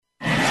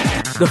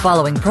The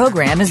following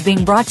program is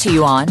being brought to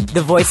you on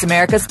the Voice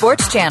America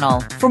Sports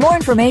Channel. For more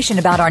information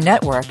about our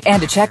network and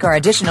to check our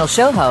additional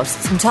show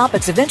hosts and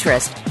topics of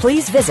interest,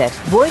 please visit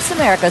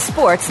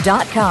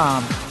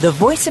voiceamericasports.com. The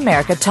Voice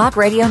America Talk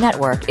Radio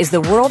Network is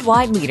the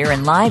worldwide leader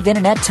in live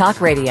Internet talk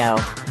radio.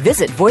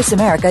 Visit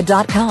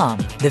voiceamerica.com.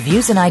 The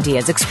views and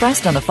ideas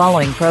expressed on the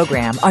following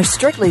program are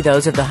strictly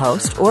those of the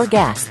host or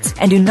guests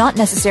and do not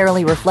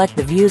necessarily reflect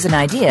the views and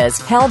ideas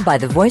held by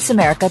the Voice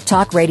America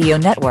Talk Radio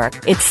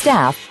Network, its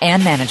staff,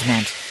 and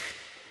management.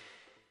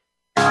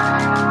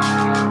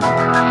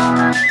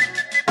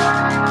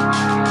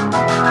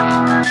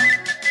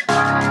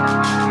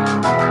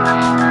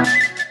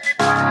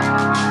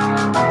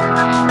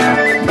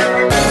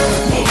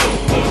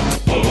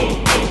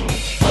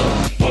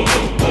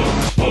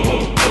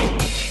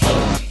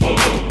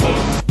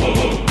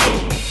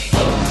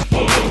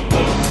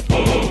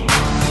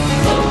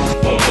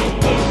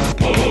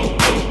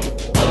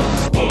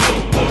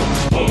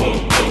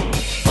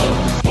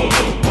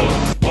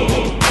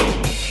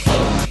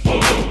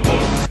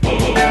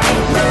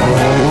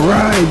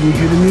 You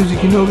hear the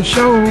music, you know the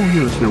show.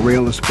 You listen to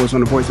Real and Sports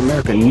on the Voice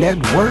America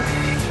Network.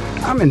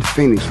 I'm in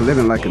Phoenix,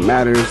 living like it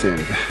matters,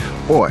 and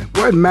boy,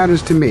 what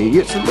matters to me.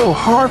 It's a little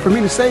hard for me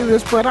to say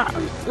this, but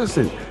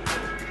listen,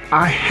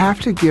 I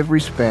have to give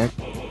respect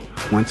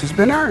once it's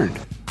been earned.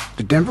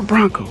 The Denver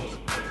Broncos,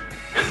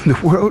 the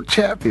world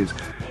champions,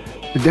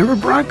 the Denver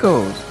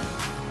Broncos,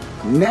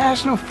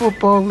 National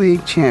Football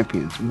League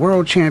champions,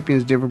 world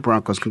champions, Denver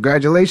Broncos.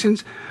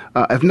 Congratulations.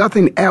 If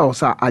nothing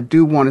else, I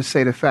do want to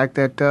say the fact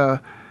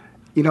that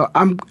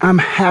I'm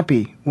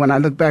happy when I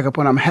look back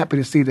upon. I'm happy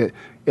to see that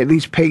at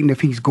least Peyton,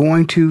 if he's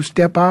going to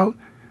step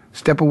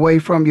away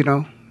from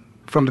the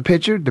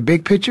picture, the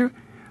big picture,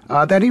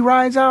 that he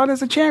rides out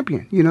as a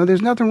champion.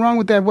 There's nothing wrong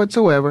with that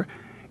whatsoever.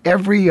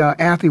 Every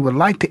athlete would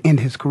like to end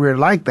his career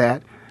like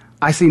that.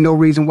 I see no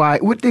reason why,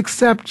 with the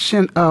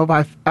exception of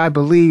I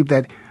believe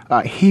that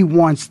he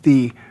wants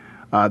the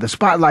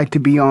spotlight to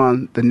be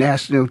on the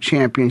national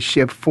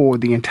championship for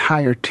the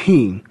entire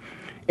team.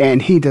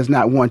 And he does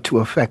not want to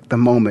affect the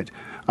moment,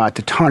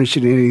 to tarnish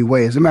it in any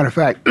way. As a matter of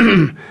fact,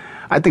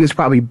 I think it's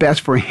probably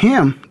best for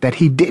him that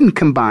he didn't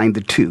combine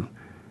the two,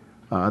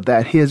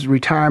 that his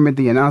retirement,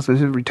 the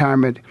announcement of his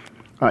retirement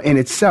in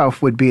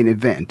itself would be an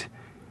event.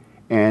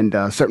 And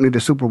certainly the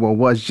Super Bowl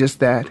was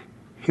just that.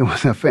 It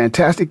was a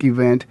fantastic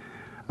event,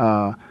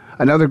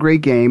 another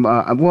great game,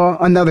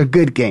 another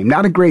good game.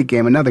 Not a great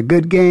game, another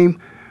good game,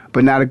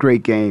 but not a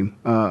great game.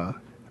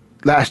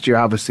 Last year,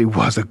 obviously,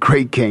 was a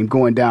great game,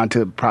 going down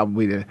to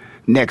probably the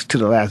next to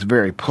the last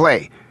very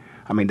play.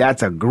 I mean,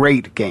 that's a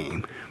great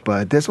game.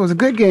 But this was a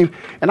good game.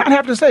 And I'd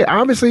have to say,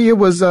 obviously, it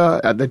was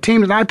the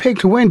team that I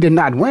picked to win did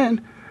not win.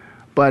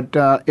 But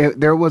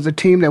there was a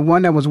team that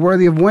won that was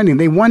worthy of winning.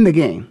 They won the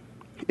game.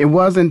 It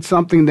wasn't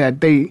something that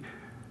they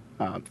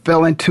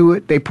fell into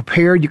it. They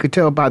prepared. You could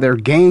tell by their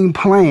game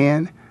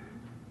plan.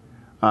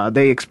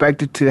 They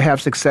expected to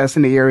have success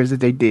in the areas that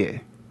they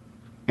did.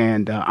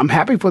 And I'm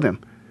happy for them.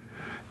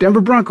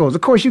 Denver Broncos,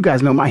 of course, you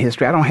guys know my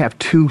history. I don't have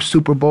 2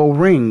 Super Bowl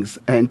rings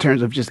in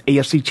terms of just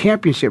AFC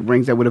championship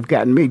rings that would have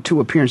gotten me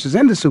 2 appearances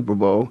in the Super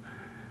Bowl.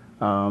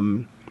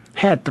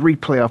 Had 3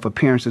 playoff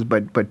appearances,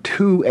 but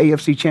 2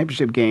 AFC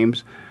championship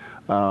games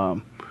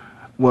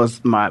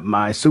was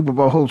my Super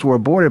Bowl hopes were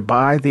aborted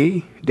by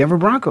the Denver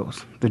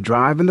Broncos, the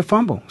drive and the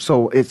fumble.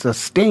 So it's a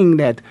sting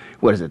that,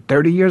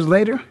 30 years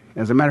later?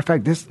 As a matter of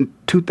fact, this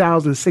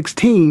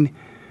 2016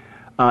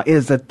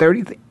 is the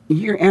 30th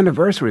year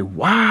anniversary.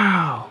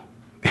 Wow.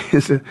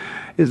 Is a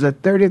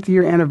 30th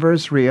year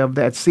anniversary of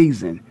that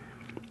season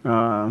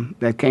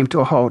that came to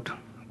a halt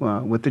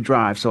with the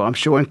drive. So I'm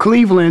sure in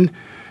Cleveland,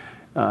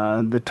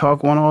 the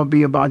talk won't all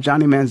be about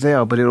Johnny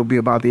Manziel, but it'll be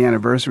about the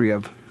anniversary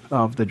of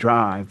the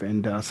drive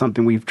and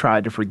something we've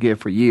tried to forgive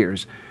for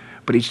years.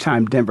 But each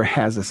time Denver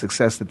has the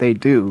success that they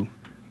do,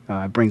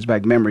 it brings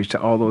back memories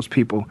to all those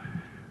people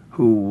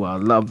who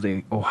love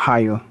the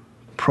Ohio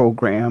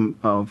program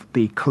of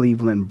the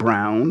Cleveland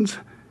Browns.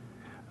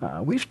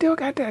 We've still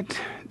got that.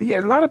 Yeah,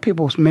 a lot of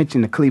people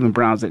mention the Cleveland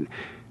Browns, and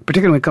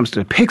particularly when it comes to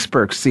the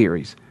Pittsburgh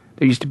series,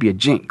 there used to be a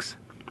jinx.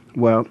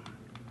 Well,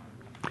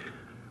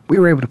 we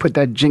were able to put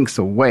that jinx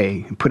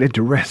away and put it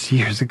to rest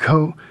years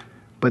ago.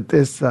 But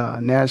this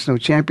national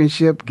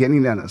championship,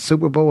 getting a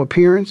Super Bowl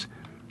appearance,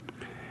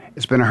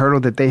 it's been a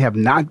hurdle that they have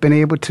not been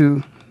able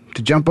to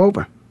jump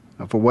over.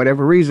 For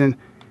whatever reason,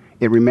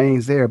 it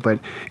remains there. But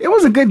it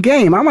was a good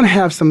game. I'm going to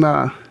have some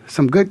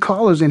good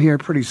callers in here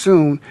pretty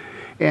soon.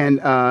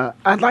 And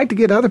I'd like to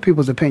get other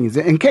people's opinions.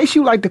 In case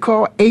you like to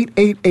call,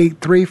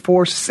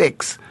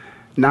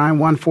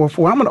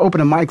 888-346-9144. I'm going to open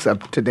the mics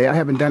up today. I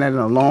haven't done that in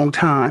a long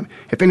time.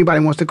 If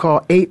anybody wants to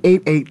call,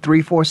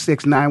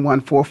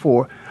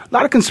 888-346-9144. A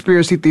lot of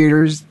conspiracy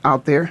theories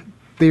out there,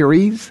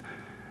 theories,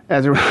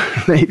 as it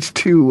relates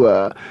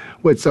to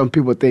what some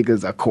people think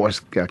is, of course,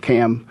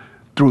 Cam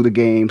threw the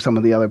game, some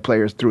of the other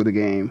players threw the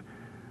game.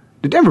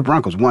 The Denver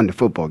Broncos won the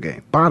football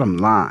game, bottom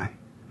line.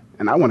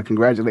 And I want to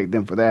congratulate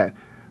them for that.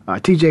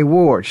 T.J.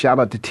 Ward, shout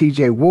out to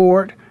T.J.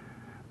 Ward.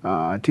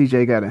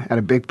 TJ had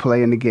a big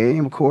play in the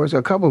game, of course,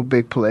 a couple of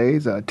big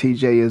plays.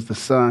 TJ is the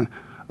son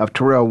of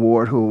Terrell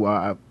Ward, who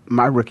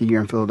my rookie year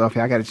in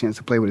Philadelphia, I got a chance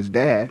to play with his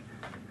dad.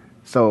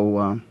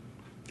 So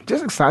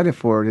just excited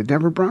for the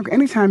Denver Broncos.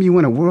 Anytime you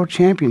win a world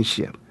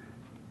championship,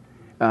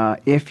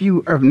 if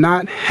you are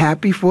not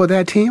happy for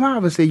that team,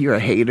 obviously you're a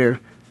hater.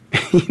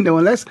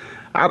 Unless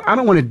I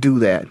don't want to do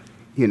that.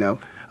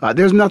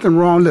 There's nothing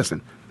wrong.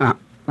 Listen,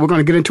 we're going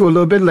to get into it a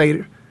little bit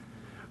later.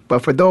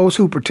 But for those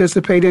who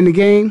participate in the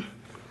game,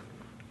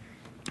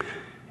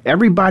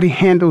 everybody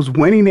handles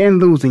winning and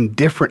losing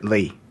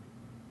differently.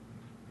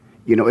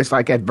 It's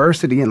like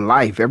adversity in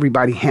life.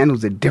 Everybody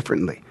handles it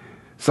differently.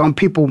 Some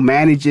people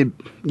manage it,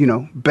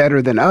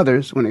 better than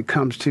others when it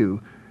comes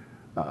to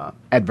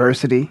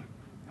adversity.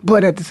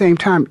 But at the same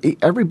time,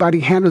 everybody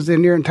handles it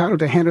and they're entitled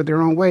to handle it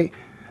their own way,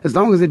 as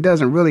long as it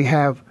doesn't really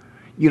have,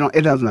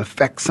 it doesn't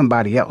affect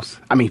somebody else.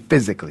 I mean,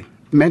 physically.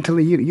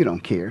 Mentally, you don't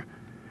care.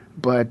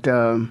 But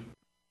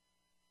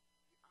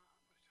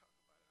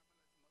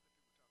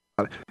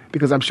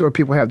because I'm sure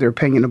people have their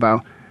opinion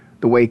about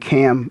the way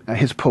Cam,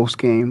 his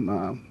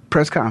post-game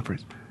press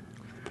conference.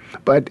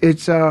 But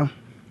it's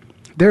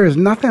there is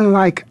nothing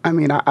like,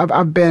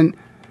 I've been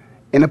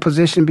in a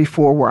position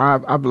before where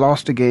I've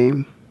lost a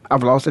game.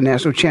 I've lost a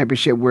national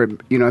championship where,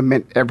 it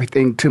meant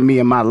everything to me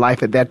in my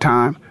life at that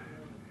time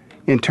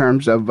in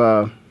terms of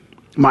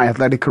my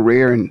athletic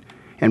career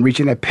and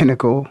reaching that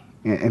pinnacle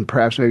and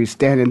perhaps maybe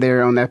standing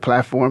there on that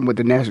platform with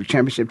the national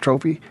championship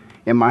trophy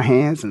in my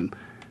hands. And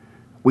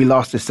we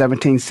lost to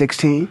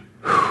 17-16.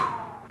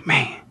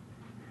 Man,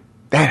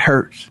 that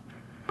hurts.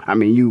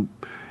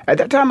 At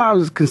that time, I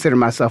was considering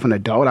myself an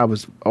adult. I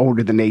was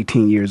older than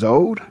 18 years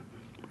old.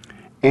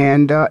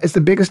 And it's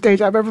the biggest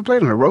stage I've ever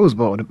played on, the Rose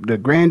Bowl, the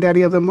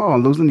granddaddy of them all,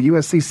 losing to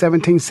USC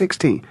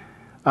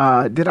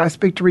 17-16. Did I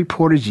speak to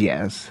reporters?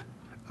 Yes.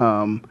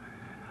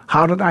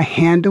 How did I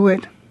handle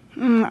it?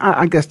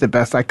 I guess the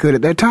best I could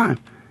at that time.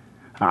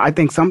 I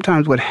think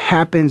sometimes what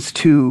happens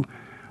to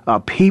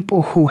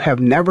people who have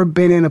never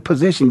been in a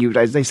position,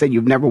 as they said,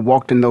 you've never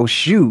walked in those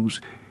shoes,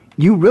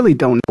 you really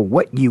don't know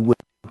what you would do.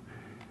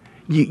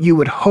 You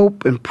would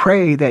hope and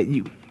pray that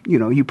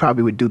you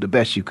probably would do the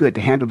best you could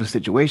to handle the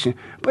situation,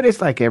 but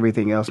it's like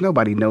everything else.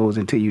 Nobody knows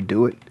until you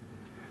do it.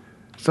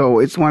 So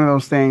it's one of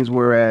those things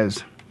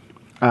whereas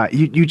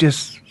you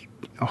just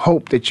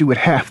hope that you would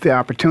have the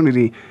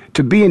opportunity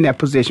to be in that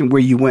position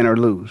where you win or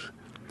lose.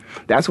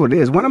 That's what it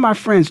is. One of my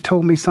friends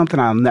told me something,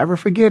 I'll never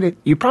forget it.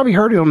 You probably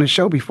heard it on the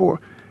show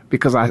before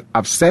because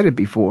I've said it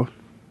before.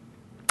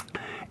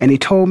 And he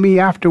told me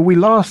after we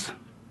lost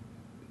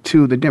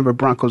to the Denver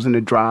Broncos in the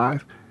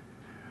drive,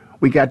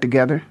 we got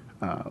together,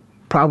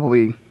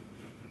 probably,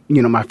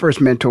 my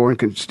first mentor and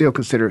can still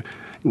consider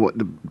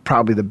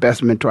probably the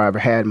best mentor I ever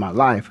had in my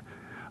life,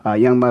 a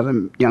young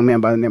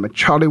man by the name of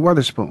Charlie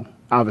Witherspoon.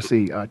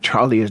 Obviously,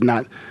 Charlie is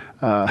not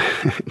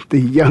the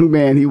young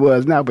man he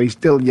was now, but he's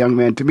still a young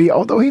man to me,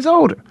 although he's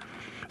older.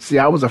 See,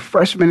 I was a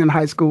freshman in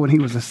high school, and he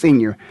was a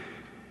senior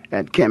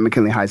at Camp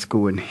McKinley High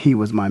School, and he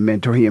was my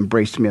mentor. He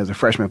embraced me as a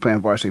freshman playing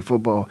varsity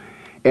football.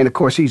 And, of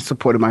course, he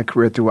supported my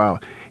career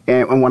throughout.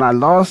 And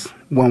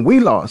when we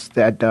lost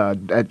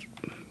that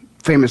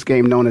famous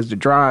game known as The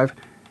Drive,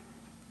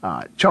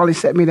 Charlie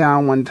sat me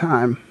down one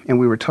time, and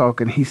we were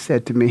talking. He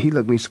said to me, he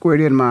looked me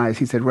squared in my eyes.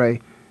 He said, "Ray,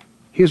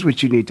 here's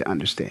what you need to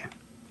understand."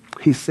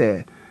 He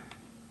said,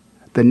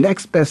 "The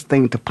next best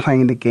thing to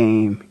playing the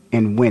game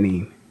and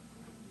winning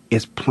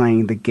is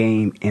playing the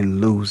game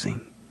and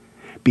losing,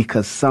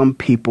 because some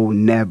people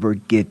never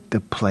get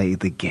to play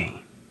the game."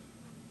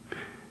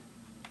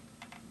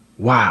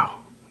 Wow.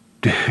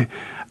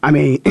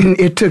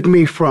 It took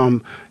me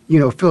from,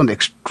 feeling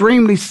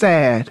extremely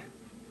sad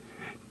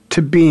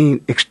to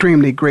being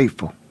extremely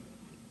grateful,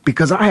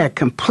 because I had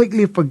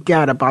completely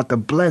forgot about the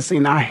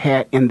blessing I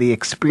had in the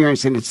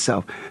experience in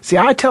itself. See,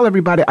 I tell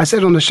everybody, I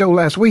said on the show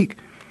last week,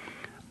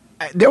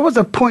 there was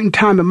a point in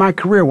time in my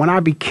career when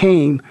I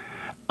became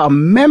a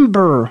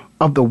member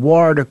of the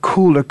Water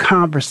Cooler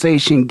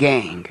Conversation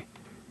gang.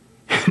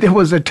 There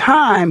was a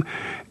time,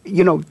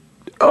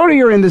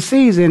 earlier in the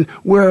season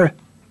where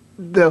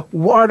the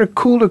water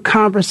cooler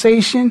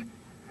conversation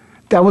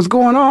that was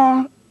going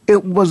on,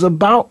 it was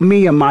about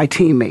me and my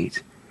teammates.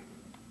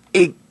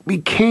 It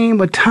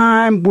became a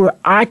time where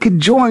I could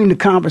join the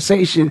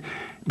conversation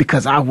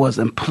because I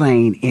wasn't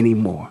playing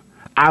anymore.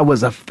 I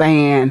was a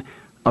fan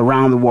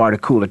around the water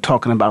cooler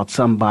talking about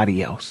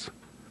somebody else.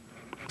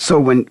 So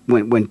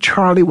when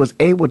Charlie was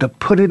able to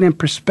put it in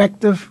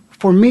perspective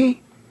for me,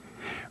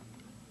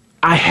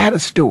 I had a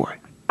story.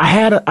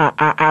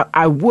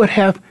 I would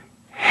have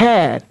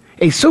had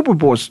a Super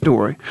Bowl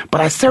story,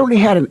 but I certainly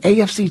had an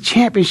AFC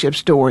Championship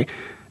story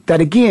that,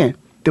 again,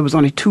 there was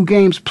only 2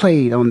 games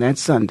played on that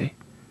Sunday.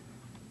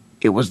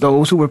 It was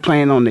those who were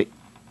playing on the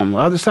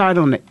other side,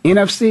 on the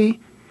NFC,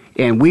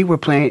 and we were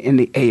playing in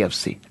the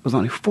AFC. It was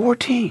only 4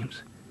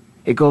 teams.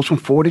 It goes from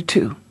 4 to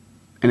 2,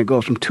 and it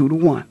goes from 2 to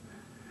 1.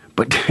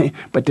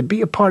 But to be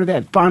a part of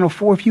that Final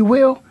Four, if you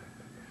will,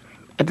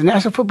 at the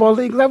National Football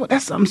League level,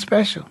 that's something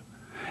special.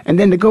 And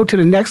then to go to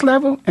the next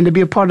level and to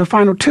be a part of the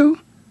Final Two,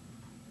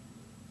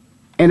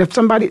 And if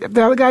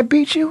the other guy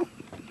beats you,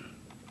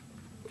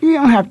 you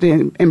don't have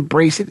to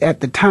embrace it at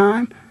the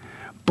time,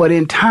 but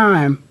in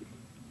time,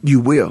 you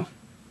will.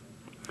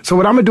 So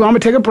what I'm going to do, I'm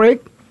going to take a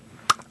break.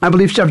 I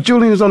believe Chef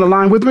Julian is on the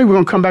line with me. We're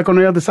going to come back on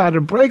the other side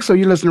of the break. So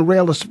you listen to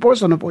Rail of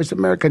Sports on the Voice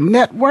America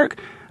Network.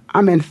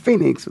 I'm in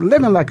Phoenix,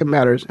 living like it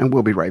matters, and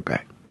we'll be right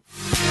back.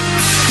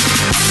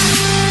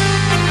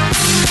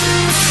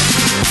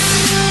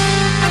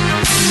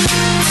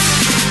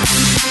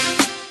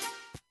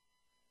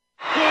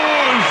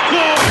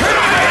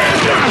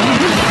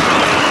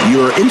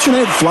 Your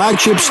internet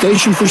flagship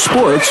station for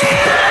sports.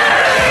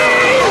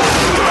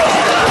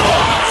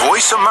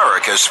 Voice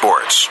America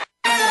Sports.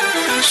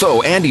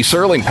 So Andy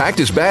Serling packed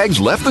his bags,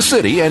 left the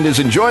city, and is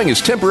enjoying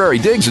his temporary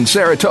digs in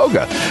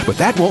Saratoga. But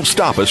that won't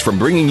stop us from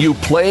bringing you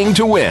Playing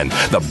to Win,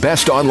 the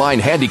best online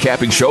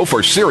handicapping show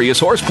for serious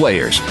horse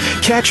players.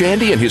 Catch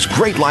Andy and his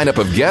great lineup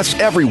of guests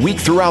every week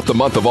throughout the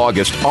month of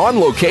August on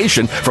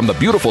location from the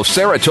beautiful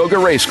Saratoga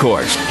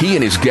Racecourse. He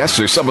and his guests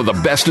are some of the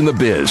best in the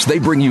biz. They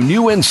bring you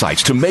new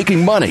insights to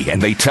making money,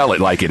 and they tell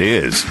it like it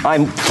is.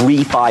 I'm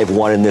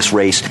 3-5-1 in this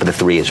race, but the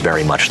 3 is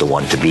very much the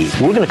one to beat.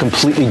 We're going to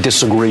completely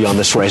disagree on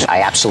this race.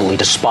 I absolutely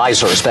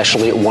despise her,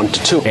 especially at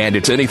 1-2. And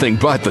it's anything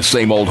but the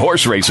same old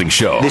horse racing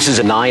show. This is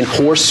a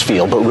 9-horse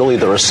field, but really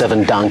there are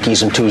 7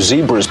 donkeys and 2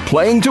 zebras.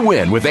 Playing to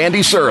Win with Andy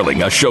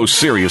Serling, a show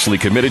seriously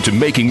committed to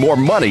making more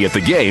money at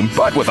the game,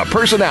 but with a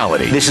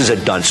personality. This is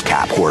a dunce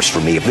cap horse for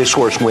me. If this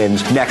horse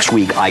wins, next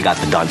week I got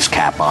the dunce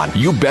cap on.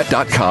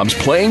 YouBet.com's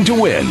Playing to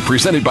Win,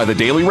 presented by the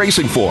Daily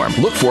Racing Form.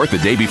 Look for it the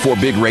day before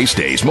big race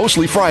days,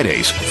 mostly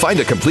Fridays.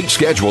 Find a complete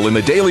schedule in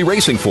the Daily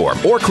Racing Form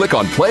or click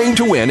on Playing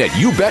to Win at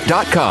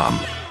YouBet.com.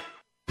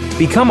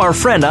 Become our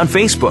friend on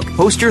Facebook.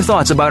 Post your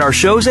thoughts about our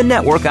shows and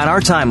network on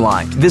our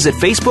timeline. Visit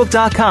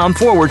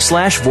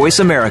Facebook.com/Voice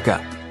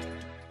America.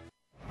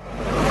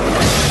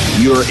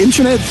 Your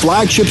internet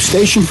flagship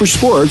station for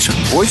sports,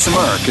 Voice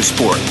America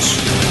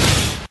Sports.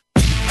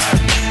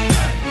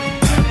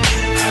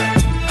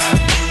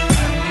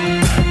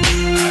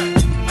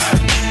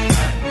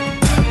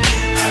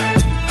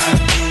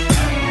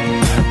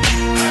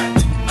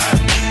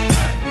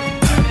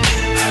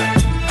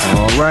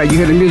 All right, you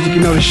hear the music,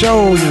 you know the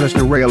show. You listen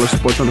to Rail of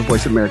Sports on the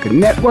Voice America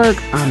Network.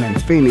 I'm in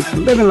Phoenix,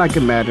 living like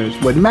it matters.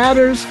 What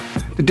matters,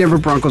 the Denver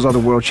Broncos are the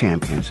world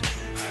champions.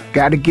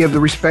 Got to give the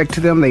respect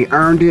to them. They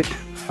earned it.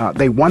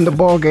 They won the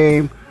ball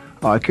game.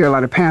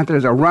 Carolina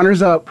Panthers are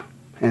runners-up,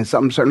 and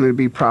something certainly to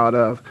be proud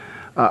of.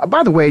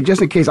 By the way,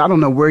 just in case, I don't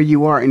know where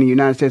you are in the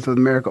United States of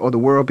America or the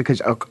world,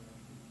 because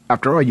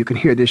after all, you can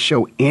hear this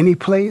show any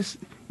place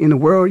in the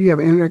world you have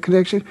an internet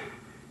connection.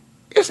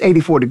 It's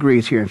 84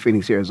 degrees here in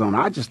Phoenix,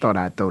 Arizona. I just thought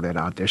I'd throw that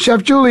out there.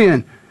 Chef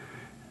Julian,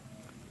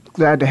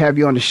 glad to have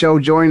you on the show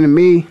joining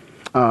me.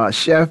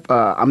 Chef,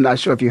 I'm not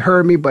sure if you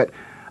heard me, but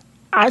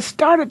I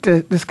started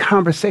this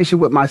conversation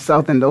with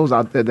myself and those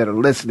out there that are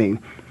listening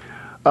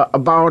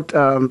about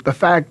the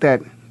fact that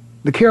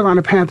the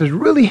Carolina Panthers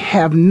really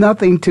have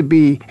nothing to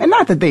be, and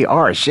not that they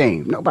are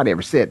ashamed. Nobody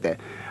ever said that.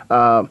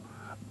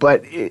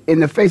 But in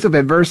the face of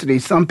adversity,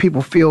 some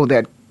people feel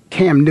that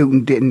Cam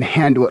Newton didn't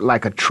handle it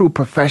like a true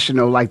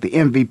professional, like the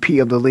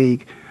MVP of the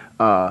league,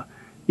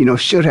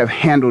 should have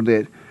handled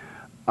it.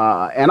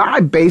 And I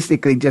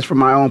basically, just from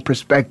my own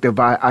perspective,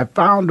 I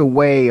found a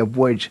way of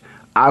which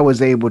I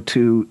was able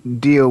to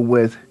deal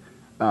with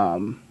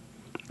the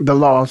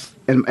loss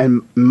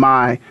and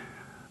my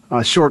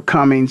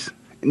shortcomings,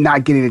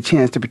 not getting a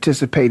chance to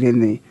participate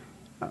in the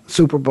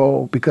Super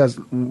Bowl because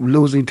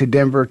losing to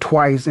Denver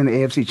twice in the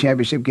AFC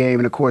Championship game.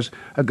 And, of course,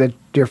 a good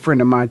dear friend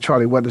of mine,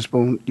 Charlie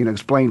Weatherspoon,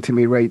 explained to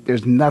me, Ray,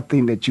 there's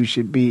nothing that you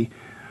should be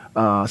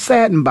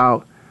saddened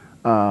about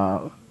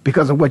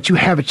because of what you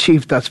have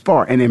achieved thus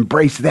far, and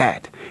embrace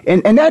that.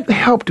 And that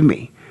helped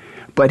me.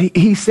 But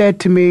he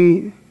said to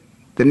me,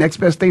 the next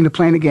best thing to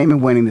playing the game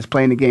and winning is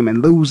playing the game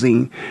and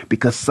losing,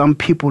 because some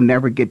people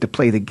never get to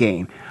play the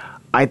game.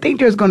 I think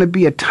there's going to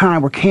be a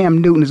time where Cam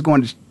Newton is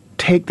going to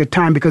take the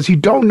time, because you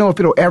don't know if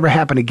it'll ever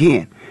happen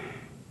again.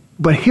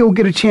 But he'll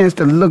get a chance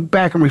to look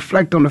back and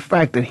reflect on the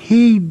fact that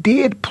he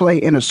did play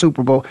in a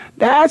Super Bowl.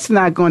 That's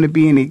not going to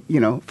be any,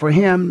 for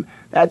him,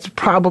 that's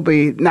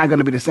probably not going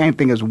to be the same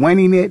thing as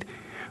winning it,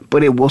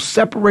 but it will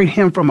separate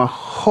him from a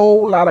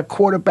whole lot of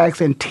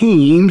quarterbacks and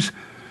teams.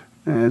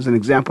 As an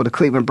example, the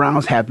Cleveland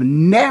Browns have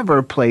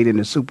never played in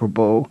the Super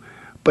Bowl,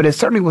 but it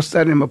certainly will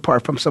set him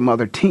apart from some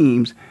other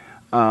teams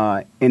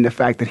in the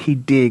fact that he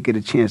did get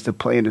a chance to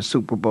play in the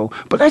Super Bowl.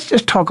 But let's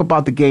just talk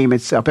about the game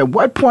itself. At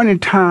what point in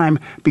time,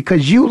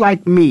 because you,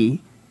 like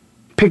me,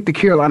 picked the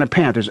Carolina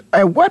Panthers,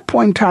 at what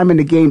point in time in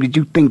the game did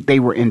you think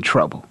they were in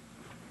trouble?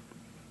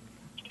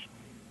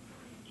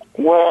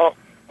 Well,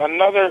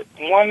 another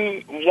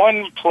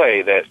one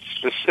play that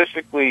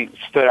specifically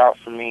stood out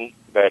for me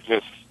that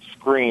just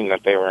screamed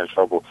that they were in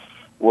trouble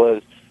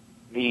was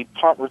the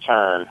punt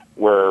return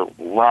where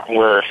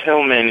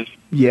Hillman,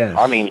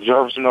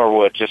 Jarvis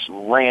Norwood just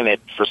ran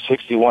it for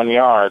 61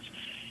 yards,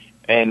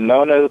 and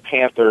none of the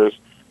Panthers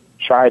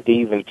tried to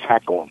even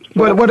tackle him.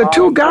 So the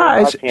two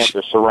guys,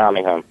 Panthers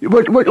surrounding him.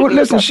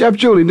 Listen, Chef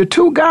Julian, the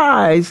two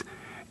guys,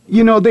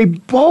 they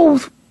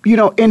both,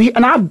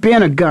 and I've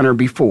been a gunner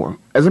before.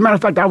 As a matter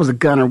of fact, I was a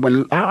gunner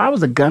when I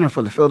was a gunner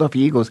for the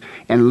Philadelphia Eagles.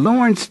 And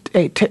Lawrence,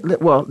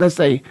 let's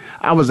say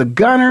I was a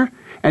gunner,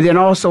 and then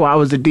also I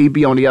was the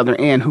DB on the other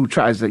end who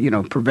tries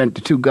to, prevent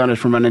the two gunners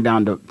from running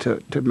down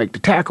to make the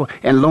tackle.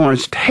 And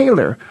Lawrence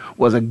Taylor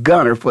was a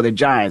gunner for the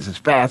Giants, as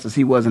fast as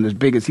he was and as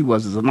big as he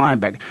was as a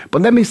linebacker.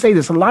 But let me say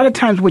this, a lot of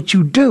times what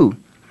you do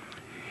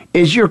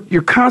is your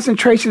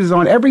concentration is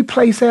on every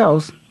place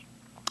else,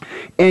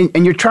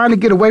 and you're trying to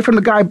get away from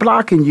the guy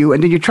blocking you,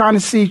 and then you're trying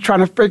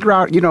to figure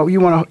out, you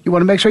want to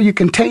make sure you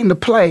contain the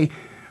play,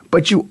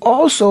 but you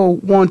also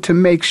want to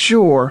make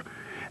sure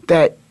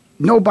that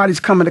nobody's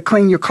coming to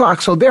clean your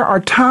clock. So there are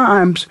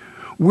times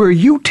where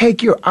you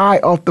take your eye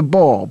off the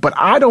ball, but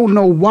I don't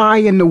know why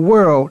in the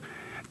world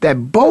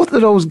that both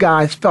of those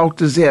guys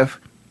felt as if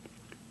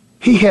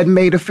he had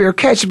made a fair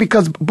catch,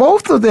 because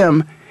both of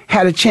them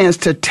had a chance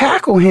to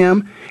tackle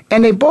him,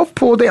 and they both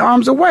pulled their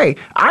arms away.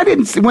 I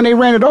didn't see, when they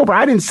ran it over,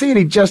 I didn't see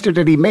any gesture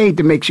that he made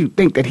to make you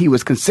think that he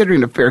was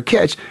considering a fair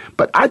catch,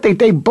 but I think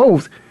they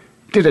both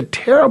did a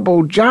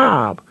terrible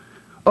job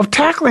of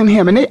tackling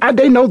him, and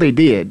they know they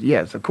did.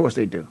 Yes, of course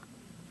they do.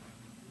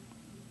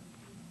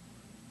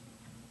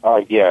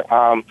 They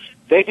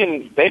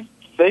didn't.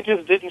 They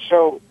just didn't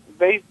show.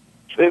 I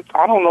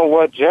don't know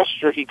what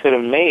gesture he could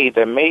have made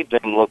that made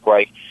it look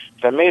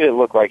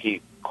like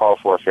he called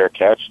for a fair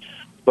catch.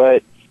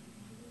 But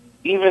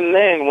even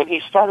then, when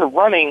he started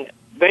running,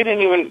 they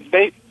didn't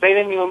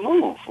even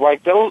move.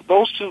 Like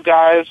those two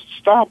guys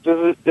stopped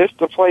as if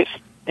the place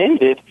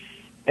ended,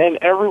 and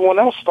everyone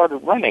else started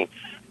running.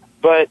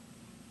 But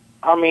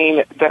I'm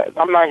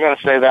not going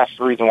to say that's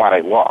the reason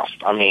why they lost.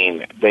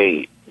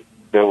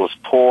 There was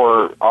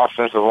poor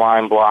offensive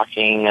line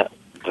blocking.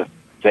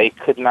 They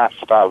could not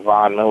stop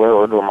Von Miller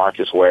or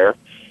DeMarcus Ware.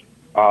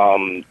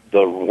 The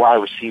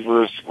wide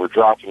receivers were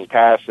dropping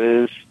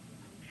passes.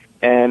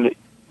 And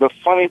the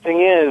funny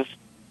thing is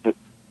that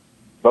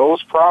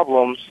those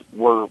problems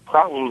were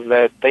problems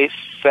that they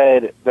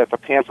said that the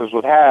Panthers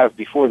would have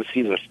before the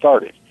season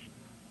started.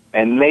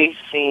 And they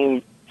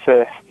seemed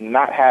to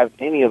not have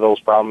any of those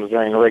problems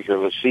during the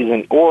regular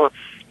season or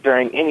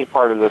during any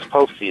part of this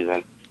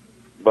postseason.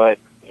 But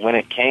when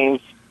it came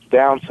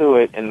down to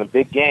it in the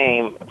big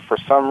game, for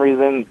some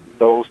reason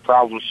those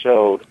problems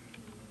showed,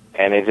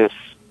 and it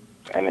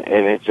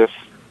just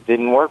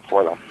didn't work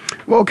for them.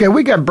 Well, okay,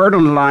 we got Bert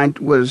on the line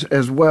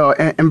as well,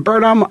 and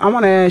Bert, I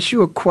want to ask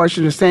you a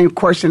question, the same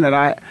question that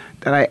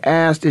I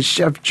asked as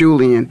Chef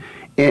Julian,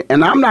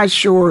 and I'm not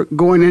sure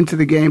going into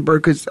the game,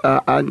 Bert, because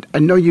I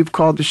know you've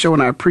called the show,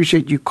 and I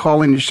appreciate you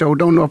calling the show.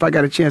 Don't know if I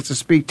got a chance to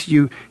speak to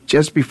you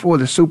just before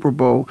the Super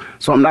Bowl,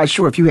 so I'm not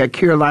sure if you had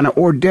Carolina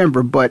or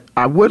Denver, but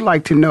I would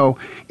like to know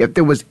if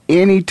there was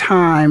any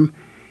time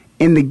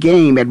in the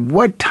game, at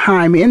what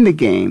time in the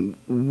game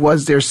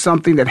was there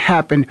something that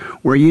happened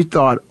where you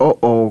thought,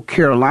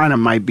 Carolina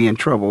might be in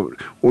trouble,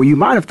 or you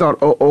might have thought,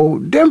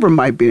 Denver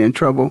might be in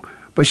trouble,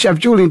 but Chef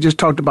Julian just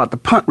talked about the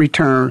punt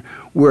return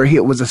where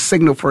it was a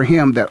signal for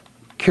him that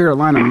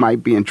Carolina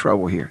might be in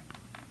trouble here.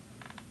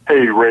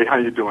 Hey, Ray, how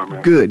you doing,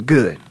 man?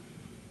 Good.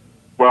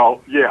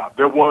 Well, yeah,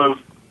 there was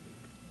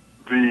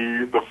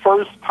the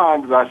first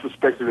time that I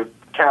suspected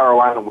that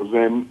Carolina was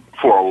in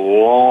for a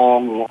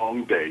long,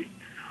 long day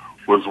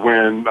was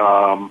when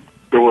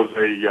there was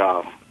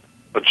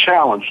a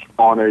challenge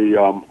on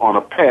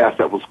a pass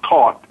that was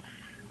caught,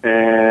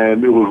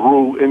 and it was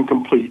ruled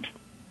incomplete.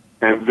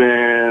 And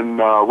then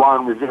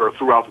Ron Rivera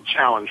threw out the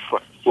challenge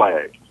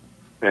flag.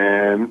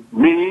 And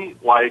me,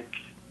 like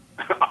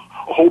a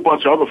whole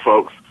bunch of other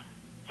folks,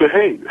 said,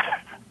 hey,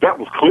 that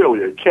was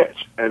clearly a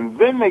catch. And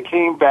then they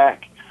came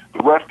back,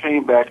 the ref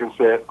came back and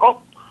said,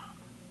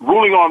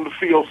 ruling on the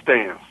field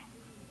stands.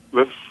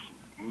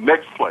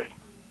 Next play.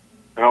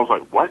 And I was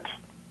like, what?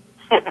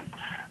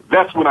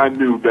 That's when I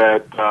knew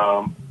that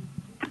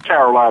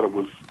Carolina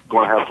was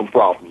going to have some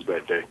problems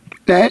that day.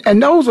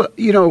 And those are,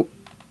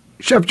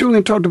 Chef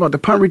Julian talked about the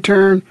punt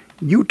return.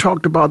 You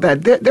talked about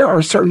that. There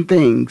are certain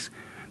things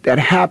that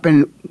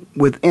happen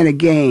within a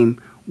game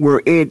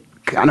where it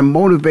kind of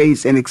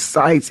motivates and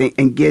excites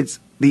and gets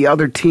the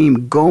other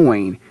team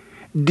going.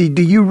 Do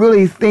you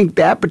really think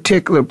that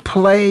particular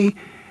play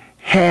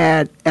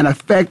had an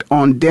effect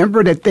on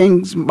Denver, that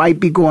things might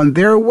be going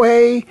their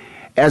way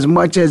as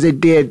much as it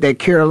did that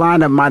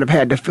Carolina might have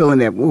had the feeling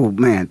that, oh,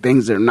 man,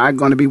 things are not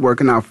going to be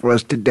working out for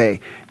us today?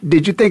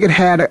 Did you think it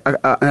had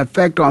an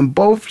effect on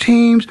both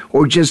teams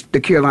or just the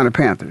Carolina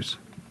Panthers?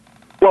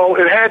 Well,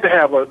 it had to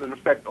have an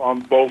effect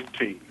on both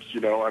teams.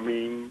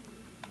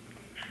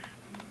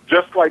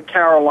 Just like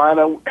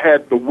Carolina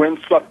had the wind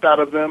sucked out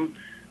of them,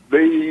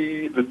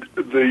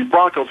 the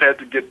Broncos had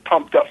to get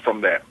pumped up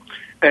from that.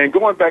 And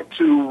going back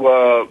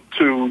to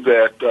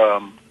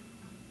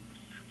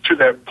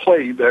that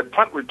play, that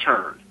punt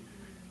return,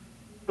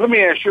 let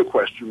me ask you a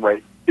question,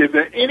 Ray. Is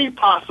there any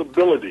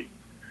possibility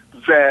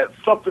that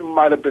something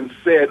might have been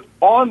said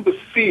on the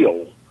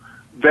field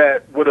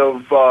that would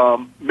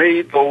have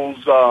made those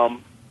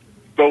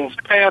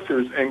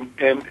Panthers and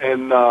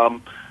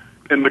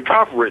the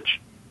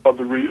coverage of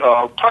the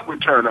punt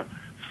returner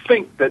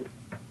think that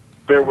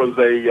there was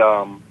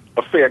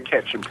a fair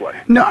catch in play?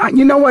 No,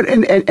 you know what?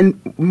 And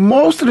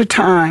most of the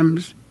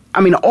times,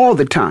 I mean, all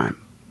the time,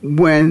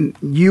 when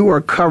you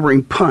are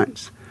covering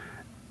punts,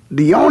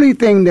 the only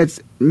thing that's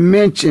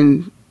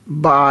mentioned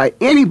by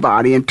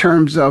anybody in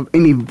terms of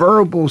any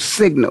verbal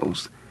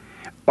signals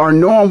are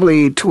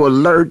normally to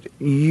alert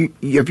you,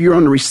 if you're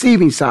on the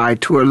receiving side,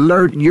 to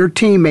alert your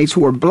teammates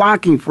who are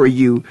blocking for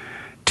you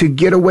to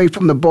get away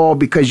from the ball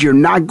because you're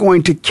not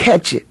going to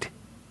catch it.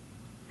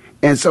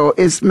 And so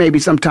it's maybe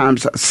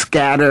sometimes a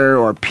scatter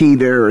or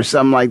Peter or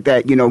something like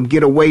that,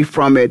 get away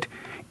from it.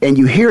 And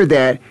you hear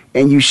that,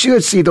 and you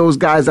should see those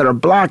guys that are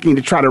blocking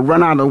to try to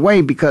run out of the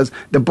way because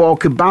the ball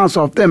could bounce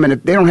off them. And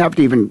if they don't have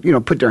to even,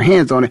 put their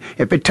hands on it,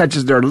 if it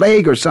touches their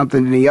leg or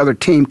something, then the other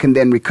team can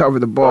then recover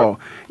the ball.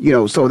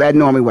 So that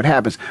normally what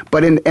happens.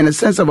 But in a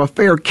sense of a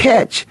fair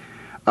catch,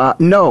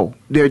 no,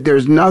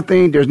 there's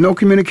nothing. There's no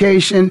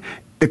communication.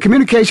 The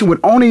communication would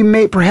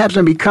only perhaps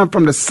maybe come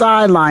from the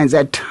sidelines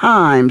at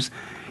times.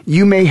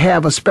 You may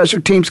have a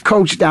special teams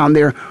coach down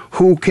there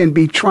who can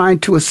be trying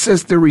to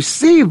assist the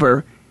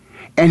receiver,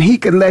 and he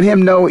could let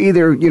him know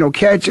either,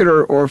 catch it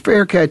or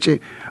fair catch it.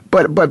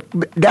 But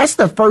that's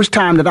the first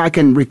time that I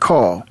can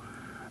recall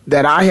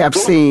that I have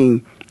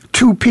seen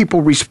two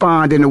people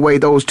respond in the way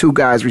those two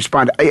guys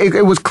responded.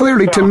 It was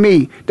clearly to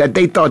me that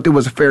they thought there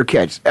was a fair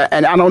catch.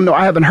 And I don't know,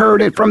 I haven't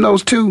heard it from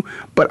those two,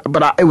 but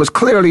it was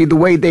clearly the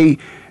way they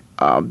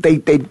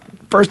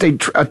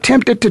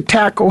attempted to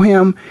tackle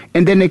him,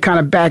 and then they kind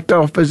of backed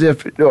off as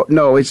if,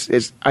 no,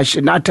 I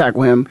should not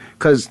tackle him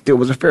because there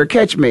was a fair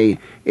catch made.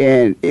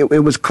 And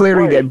it was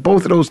clearly that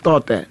both of those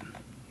thought that.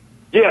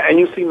 Yeah, and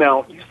you see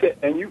now, you said,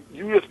 and you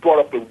just brought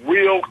up the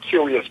real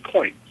curious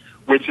point,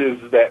 which is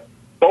that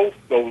both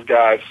those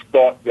guys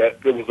thought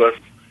that there was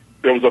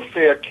a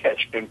fair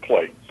catch in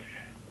play.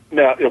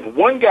 Now, if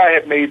one guy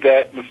had made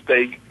that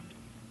mistake,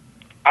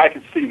 I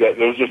could see that.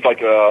 There was just like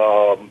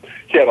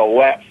he had a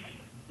lapse,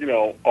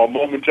 a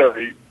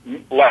momentary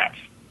lapse.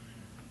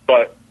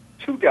 But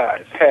two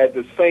guys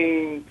were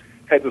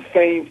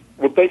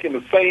thinking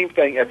the same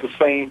thing at the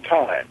same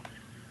time.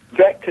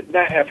 That could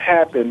not have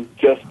happened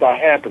just by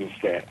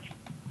happenstance.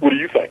 What do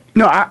you think?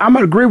 No, I'm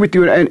going to agree with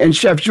you. And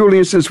Chef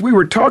Julian, since we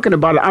were talking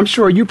about it, I'm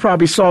sure you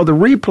probably saw the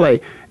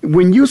replay.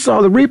 When you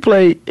saw the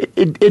replay,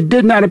 it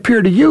did not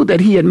appear to you that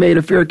he had made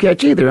a fair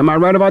catch either. Am I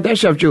right about that,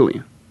 Chef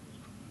Julian?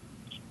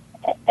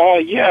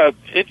 Yeah,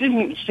 it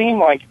didn't seem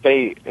like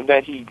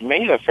that he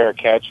made a fair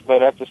catch,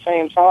 but at the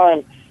same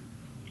time,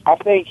 I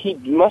think he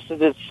must have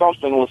did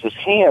something with his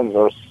hands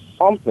or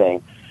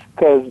something,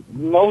 because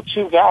no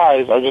two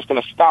guys are just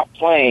going to stop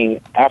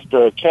playing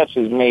after a catch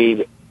is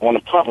made on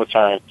a punt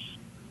return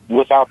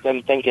without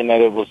them thinking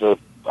that it was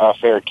a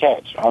fair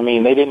catch. I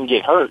mean, they didn't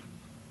get hurt.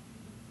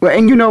 Well,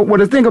 and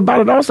the thing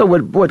about it also,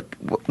 what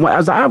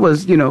as I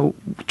was,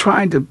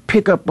 trying to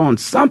pick up on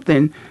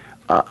something,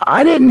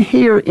 I didn't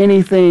hear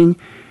anything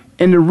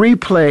in the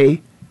replay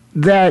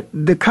that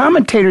the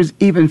commentators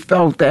even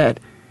felt that,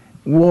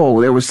 whoa,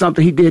 there was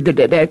something he did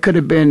that could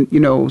have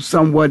been,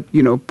 somewhat,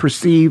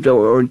 perceived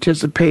or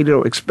anticipated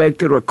or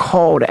expected or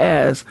called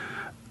as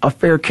a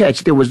fair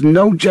catch. There was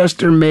no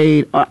gesture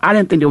made. I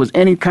didn't think there was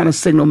any kind of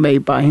signal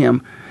made by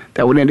him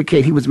that would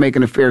indicate he was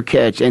making a fair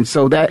catch. And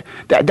so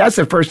that's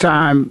the first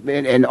time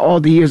in all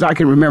the years I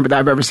can remember that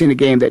I've ever seen a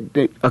game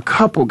that a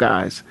couple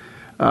guys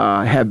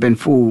have been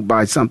fooled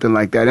by something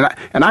like that.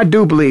 And I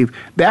do believe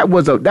that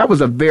was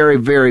a very,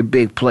 very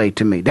big play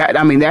to me.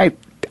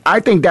 I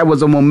think that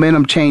was a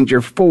momentum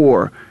changer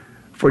for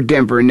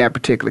Denver in that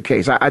particular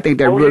case. I think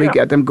that really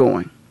got them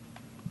going.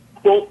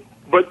 Well,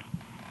 but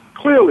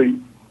clearly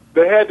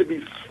there had to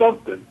be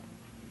something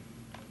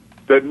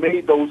that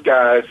made those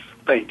guys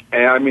think.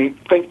 And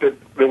think that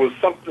there was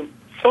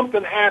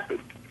something happened.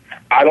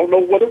 I don't know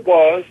what it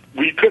was.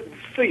 We couldn't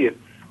see it,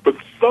 but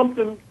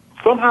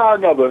somehow or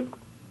another,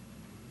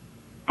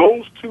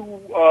 those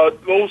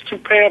two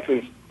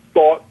Panthers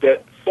thought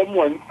that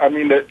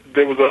that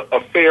there was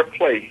a fair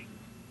play,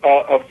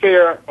 a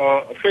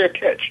fair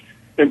catch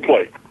in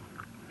play.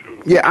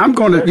 Yeah, I'm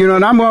going to,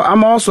 and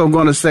I'm also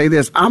going to say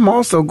this. I'm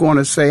also going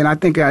to say, and I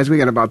think, guys, we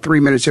got about 3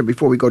 minutes here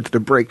before we go to the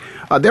break.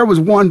 There was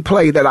one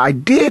play that I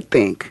did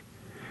think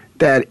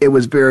that it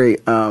was very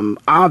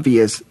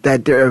obvious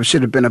that there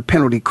should have been a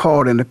penalty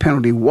called, and the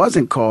penalty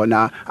wasn't called.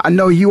 Now, I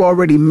know you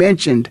already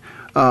mentioned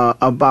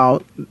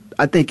about,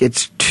 I think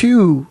it's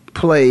 2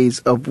 plays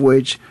of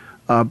which,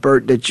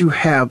 Bert, that you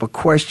have a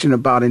question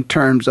about in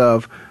terms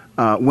of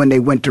when they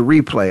went to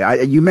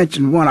replay. You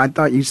mentioned one. I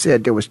thought you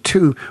said there was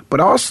 2, but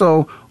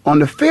also on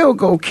the field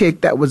goal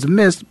kick that was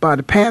missed by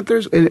the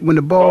Panthers when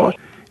the ball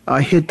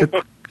hit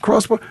the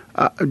crossbar.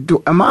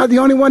 Am I the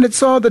only one that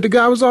saw that the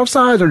guy was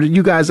offside, or did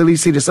you guys at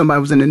least see that somebody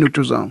was in the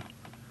neutral zone?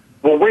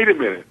 Well, wait a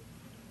minute.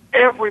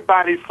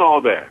 Everybody saw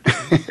that.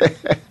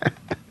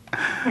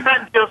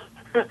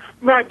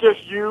 Not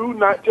just you,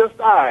 not just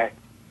I.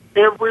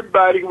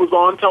 Everybody was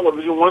on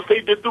television once they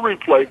did the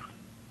replay.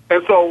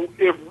 And so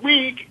if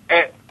we,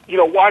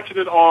 watching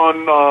it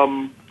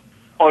on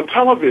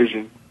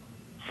television,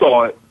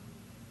 saw it,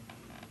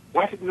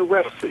 Why didn't the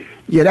ref see it?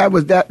 Yeah,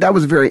 that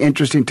was very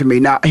interesting to me.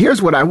 Now,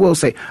 here's what I will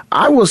say.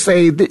 I will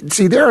say,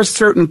 see, there are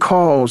certain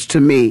calls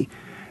to me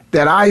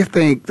that I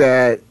think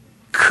that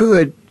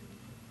could,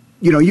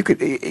 you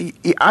could,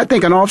 I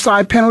think an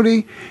offside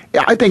penalty,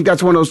 I think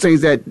that's one of those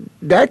things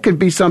that could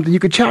be something you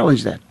could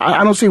challenge that.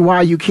 I don't see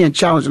why you can't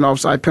challenge an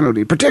offside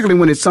penalty, particularly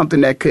when it's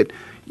something that could,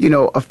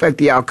 affect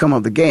the outcome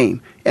of the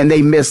game and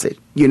they miss it.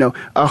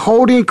 A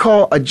holding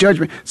call, a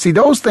judgment. See,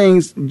 those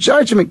things,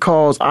 judgment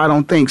calls, I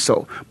don't think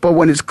so. But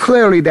when it's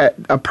clearly that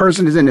a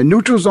person is in the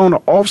neutral zone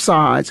or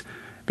offsides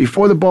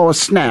before the ball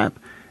is snapped,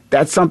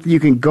 that's something you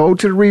can go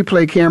to the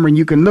replay camera and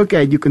you can look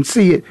at, you can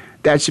see it.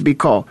 That should be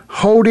called.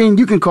 Holding,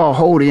 you can call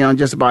holding on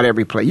just about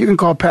every play. You can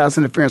call pass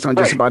interference on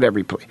just about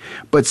every play.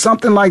 But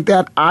something like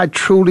that, I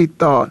truly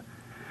thought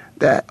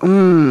that,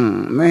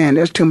 man,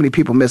 there's too many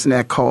people missing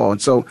that call. And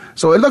so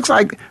it looks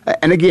like,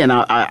 and again,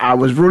 I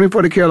was rooting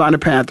for the Carolina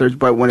Panthers,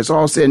 but when it's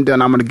all said and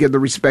done, I'm going to give the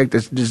respect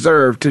that's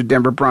deserved to the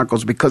Denver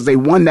Broncos because they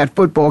won that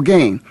football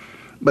game.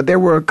 But there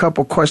were a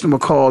couple questionable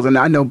calls, and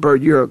I know,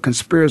 Bert, you're a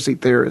conspiracy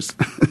theorist,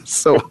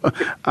 so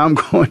I'm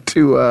going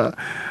to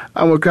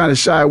kind of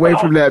shy away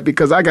from that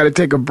because I got to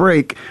take a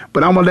break.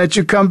 But I'm going to let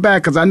you come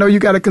back because I know you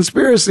got a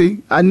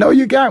conspiracy. I know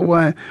you got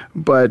one,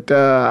 but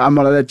I'm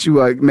going to let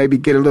you maybe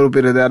get a little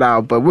bit of that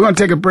out. But we're going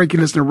to take a break. You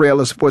listen to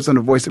Rail of Sports on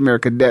the Voice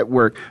America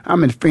Network.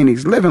 I'm in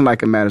Phoenix, living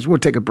like it matters. We'll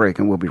take a break,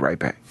 and we'll be right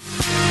back.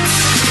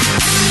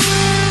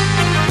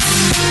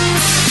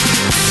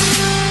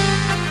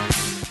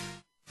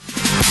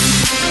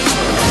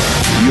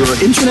 Your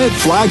internet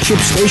flagship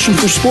station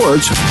for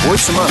sports,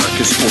 Voice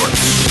America Sports.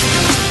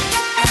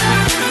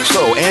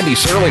 So Andy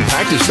Serling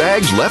packed his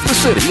bags, left the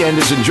city, and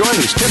is enjoying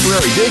his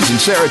temporary digs in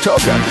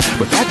Saratoga.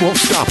 But that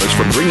won't stop us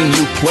from bringing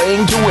you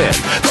Playing to Win,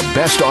 the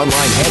best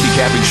online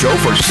handicapping show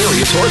for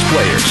serious horse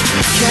players.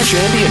 Catch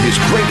Andy and his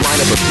great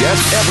lineup of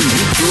guests every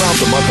week throughout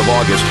the month of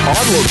August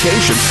on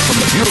location from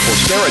the beautiful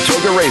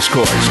Saratoga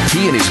Racecourse.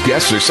 He and his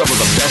guests are some of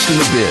the best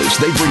in the biz.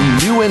 They bring you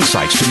new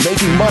insights to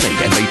making money,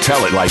 and they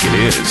tell it like it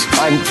is.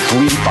 I'm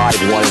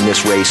 3-5-1 in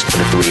this race,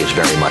 but a 3 is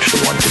very much the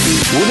one to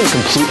beat. We're going to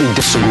completely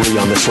disagree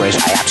on this race.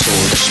 I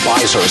absolutely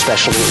despise her,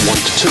 especially at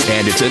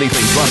 1-2. And it's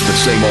anything but the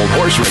same old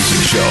horse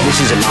racing show. This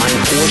is a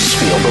 9-horse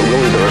field, but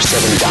really there are 7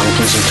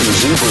 donkeys and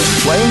 2 zebras.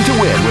 Playing to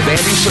Win with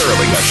Andy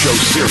Serling, a show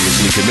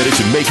seriously committed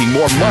to making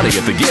more money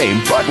at the game,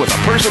 but with a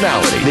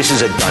personality. This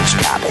is a dunce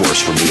cap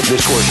horse for me. If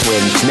this horse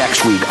wins,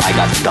 next week I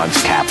got the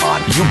dunce cap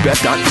on.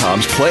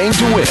 YouBet.com's Playing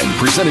to Win,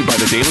 presented by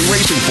the Daily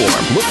Racing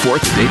Form. Look for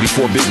it the day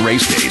before big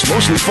race days,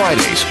 mostly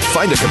Fridays.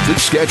 Find a complete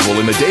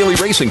schedule in the Daily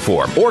Racing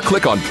Form or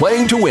click on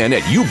Playing to Win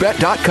at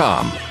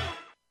YouBet.com.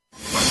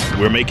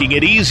 We're making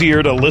it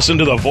easier to listen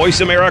to the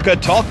Voice America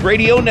Talk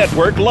Radio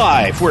Network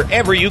live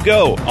wherever you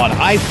go on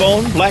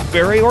iPhone,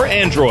 BlackBerry, or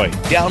Android.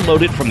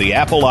 Download it from the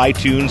Apple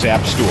iTunes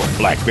App Store,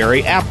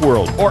 BlackBerry App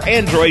World, or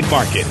Android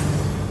Market.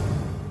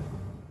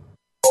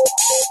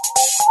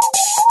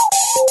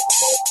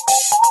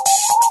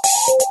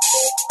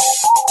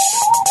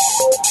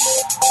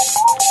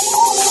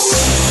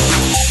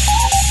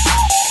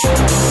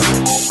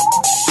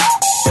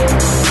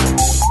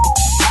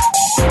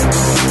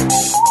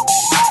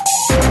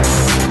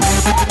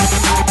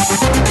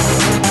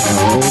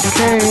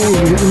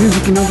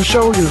 The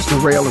show. You listen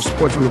to Rail of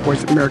Sports on the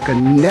Voice America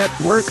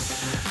Network.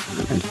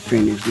 And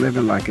Phoenix,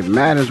 living like it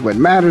matters. What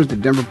matters, the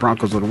Denver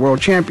Broncos are the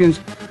world champions.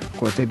 Of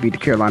course, they beat the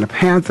Carolina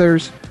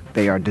Panthers.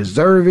 They are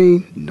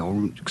deserving.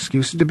 No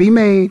excuses to be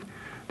made.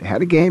 They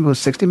had a game. It was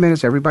 60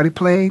 minutes. Everybody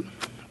played.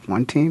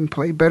 One team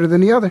played better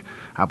than the other.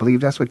 I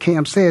believe that's what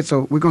Cam said.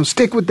 So we're going to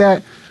stick with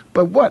that.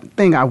 But one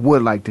thing I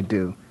would like to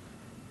do,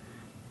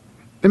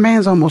 the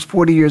man's almost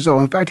 40 years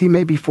old. In fact, he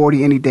may be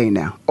 40 any day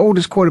now.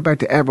 Oldest quarterback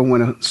to ever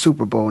win a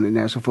Super Bowl in the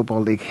National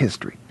Football League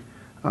history.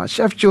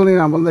 Chef Julian,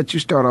 I'm going to let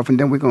you start off, and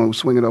then we're going to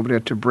swing it over there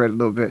to Brett a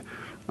little bit.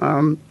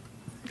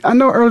 I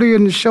know earlier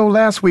in the show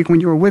last week when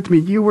you were with me,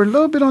 you were a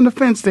little bit on the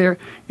fence there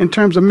in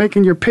terms of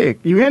making your pick.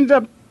 You ended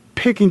up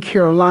picking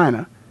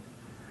Carolina.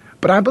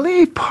 But I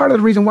believe part of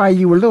the reason why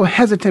you were a little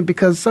hesitant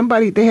because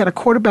they had a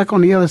quarterback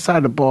on the other side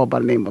of the ball by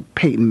the name of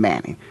Peyton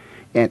Manning.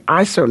 And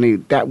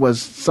that was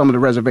some of the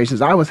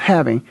reservations I was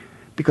having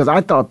because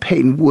I thought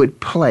Peyton would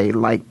play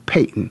like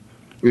Peyton,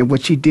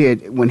 which he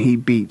did when he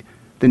beat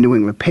the New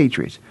England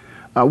Patriots.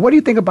 What do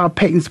you think about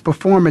Peyton's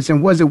performance,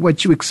 and was it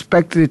what you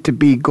expected it to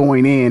be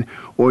going in,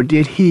 or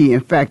did he,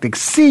 in fact,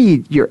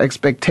 exceed your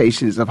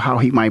expectations of how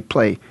he might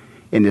play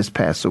in this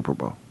past Super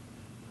Bowl?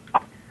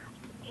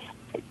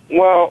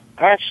 Well,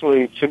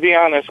 actually, to be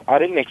honest, I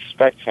didn't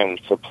expect him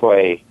to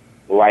play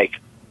like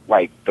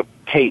the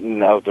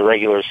Peyton of the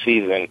regular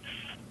season.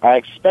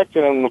 I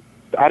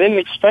didn't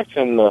expect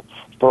him to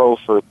throw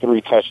for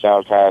 3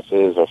 touchdown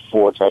passes or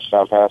 4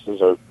 touchdown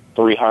passes or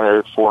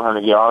 300,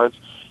 400 yards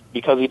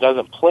because he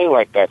doesn't play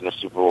like that in the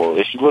Super Bowl.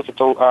 If you look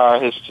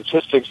at his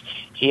statistics,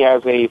 he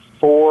has a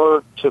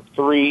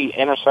 4-to-3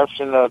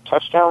 interception to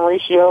touchdown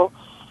ratio.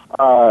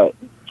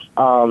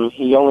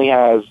 He only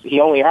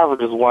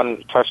averages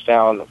 1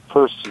 touchdown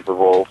per Super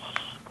Bowl.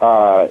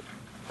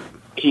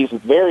 He's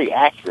very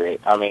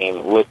accurate. I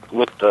mean, with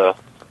the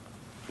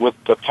with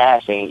the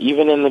passing.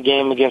 Even in the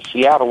game against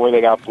Seattle where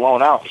they got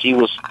blown out, he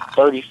was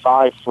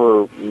 35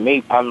 for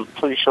maybe, I'm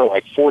pretty sure,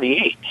 like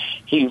 48.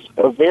 He's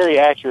a very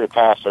accurate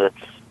passer,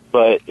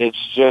 but it's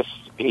just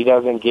he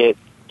doesn't get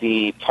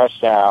the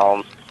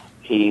touchdowns.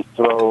 He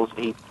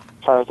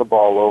turns the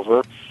ball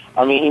over.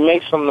 I mean, he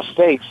makes some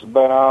mistakes,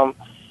 but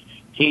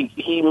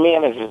he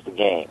manages the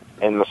game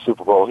in the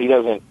Super Bowl. He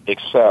doesn't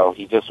excel.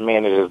 He just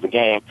manages the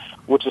game,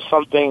 which is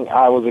something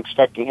I was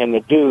expecting him to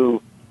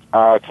do,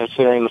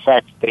 considering the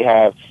fact that they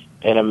have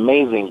an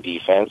amazing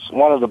defense,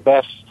 one of the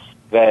best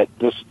that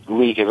this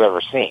league has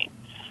ever seen.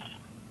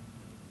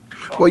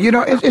 Well, you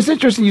know, it's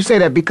interesting you say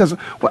that because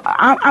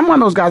I'm one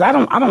of those guys. I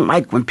don't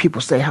like when people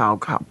say how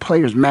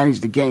players manage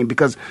the game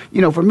because,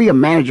 you know, for me, a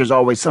manager is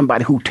always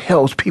somebody who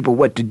tells people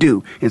what to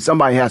do, and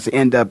somebody has to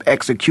end up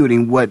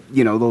executing what,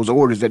 you know, those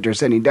orders that they're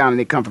sending down, and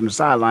they come from the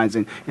sidelines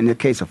in the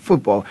case of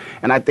football.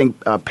 And I think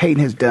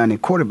Peyton has done,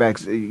 and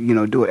quarterbacks, you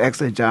know, do an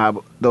excellent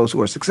job, those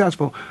who are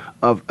successful,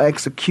 of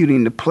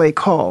executing the play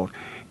called.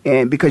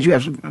 And because you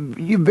have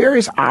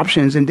various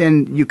options, and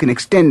then you can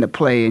extend the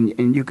play,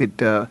 and you could,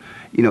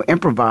 you know,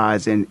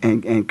 improvise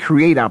and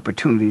create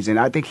opportunities. And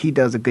I think he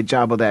does a good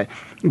job of that.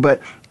 But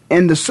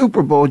in the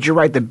Super Bowl, you're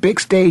right, the big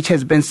stage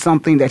has been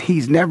something that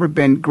he's never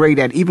been great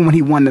at. Even when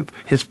he won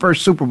his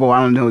first Super Bowl,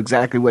 I don't know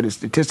exactly what his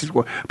statistics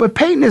were. But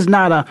Peyton is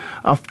not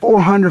a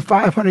 400,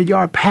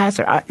 500-yard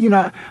passer.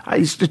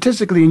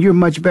 Statistically, and you're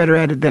much better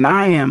at it than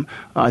I am,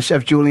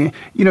 Chef Julian,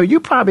 you know,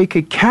 you probably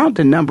could count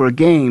the number of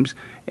games.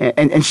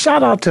 And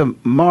shout out to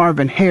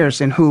Marvin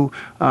Harrison, who,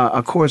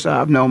 of course,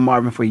 I've known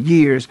Marvin for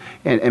years,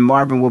 and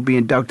Marvin will be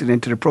inducted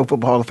into the Pro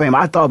Football Hall of Fame.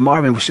 I thought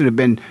Marvin should have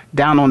been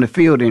down on the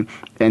field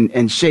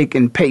and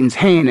shaking Peyton's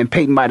hand, and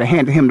Peyton might have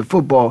handed him the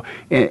football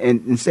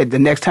and said, the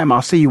next time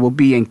I'll see you will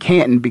be in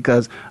Canton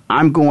because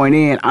I'm going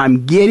in.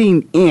 I'm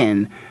getting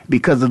in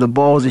because of the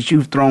balls that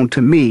you've thrown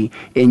to me,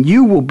 and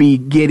you will be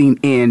getting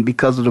in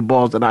because of the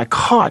balls that I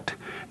caught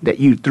that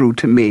you threw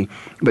to me.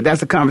 But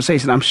that's a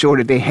conversation I'm sure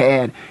that they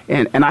had,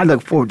 and I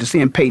look forward to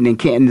seeing Peyton in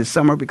Canton this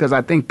summer because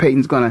I think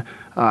Peyton's going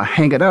to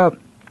hang it up,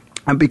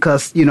 and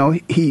because, you know,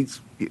 he's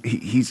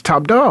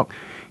top dog.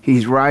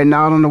 He's riding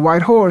out on the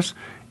white horse.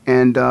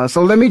 And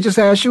so let me just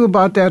ask you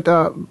about that,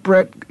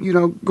 Brett, you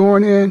know, Bert,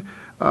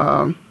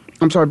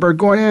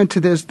 going into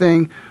this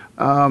thing.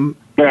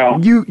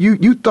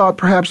 You thought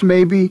perhaps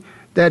maybe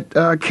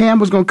that Cam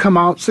was going to come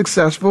out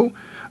successful.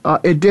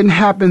 It didn't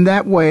happen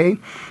that way,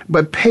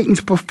 but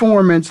Peyton's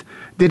performance,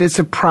 did it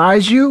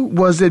surprise you?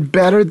 Was it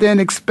better than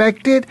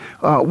expected?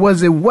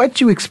 Was it what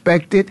you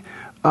expected?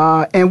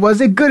 And was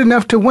it good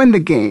enough to win the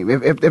game?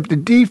 If the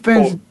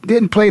defense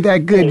didn't play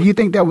that good, do you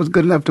think that was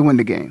good enough to win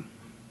the game?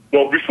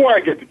 Well, before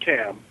I get to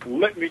Cam,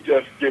 let me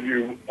just give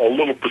you a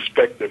little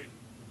perspective,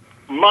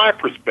 my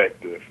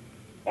perspective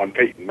on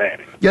Peyton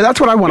Manning. Yeah, that's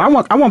what I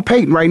want. I want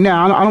Peyton right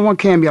now. I don't want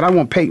Cam yet. I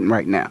want Peyton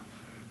right now.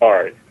 All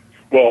right.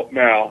 Well,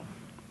 now,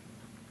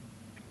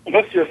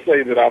 let's just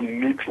say that I'm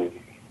neutral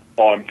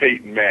on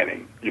Peyton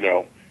Manning, you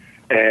know,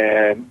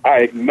 and I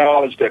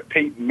acknowledge that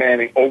Peyton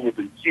Manning over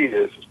the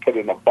years has put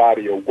in a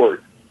body of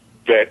work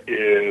that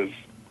is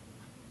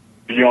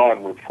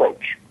beyond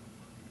reproach.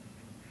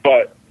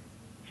 But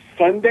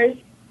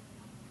Sunday,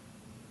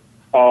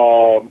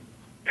 Peyton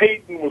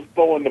was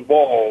throwing the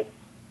ball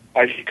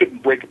like he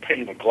couldn't break a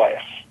pane of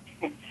glass.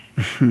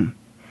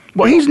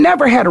 Well, he's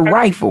never had a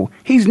rifle.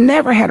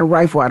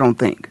 I don't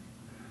think.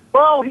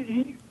 Well,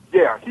 he's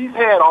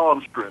had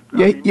arm strength.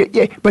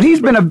 Yeah. But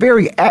he's been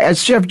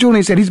as Chef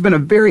Julian said, he's been a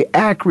very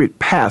accurate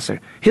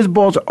passer. His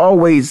balls are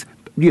always,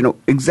 you know,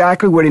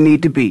 exactly where they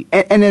need to be.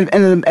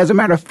 And as a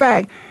matter of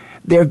fact,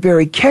 they're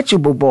very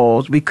catchable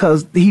balls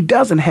because he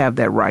doesn't have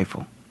that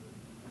rifle.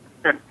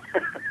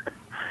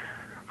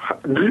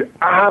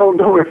 I don't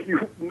know if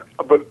you,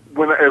 but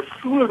as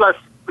soon as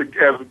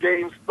the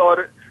game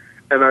started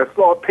and I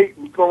saw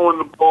Peyton throwing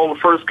the ball the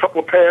first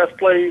couple of pass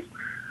plays,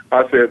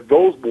 I said,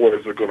 those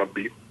boys are going to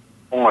be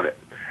on it.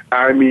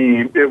 I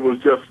mean, it was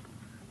just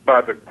by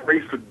the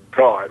grace of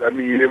God. I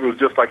mean, it was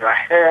just like a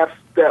half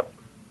step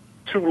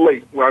too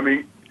late. Well, I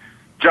mean,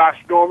 Josh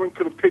Norman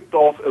could have picked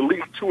off at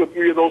least 2 or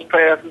 3 of those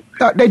passes.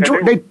 They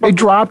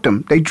dropped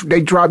them. They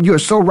dropped. You're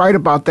so right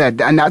about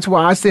that, and that's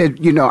why I said,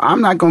 you know,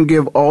 I'm not going to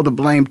give all the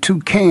blame to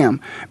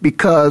Cam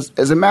because,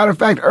 as a matter of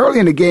fact,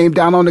 early in the game,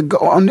 down in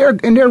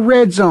their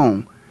red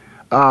zone,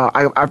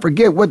 I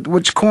forget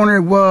which corner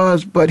it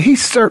was, but he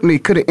certainly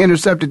could have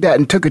intercepted that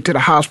and took it to the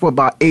house for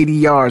about 80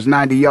 yards,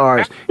 90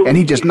 yards, Absolutely. And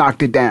he just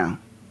knocked it down.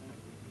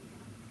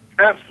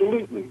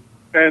 Absolutely,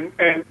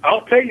 and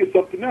I'll tell you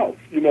something else.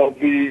 You know,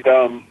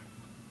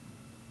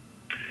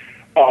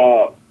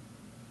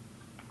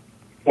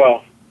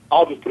 well,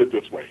 I'll just put it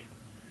this way.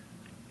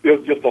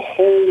 There's just a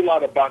whole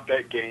lot about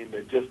that game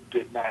that just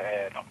did not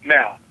add up.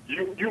 Now,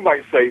 you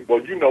might say,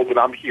 well, you know that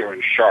I'm here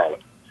in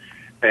Charlotte,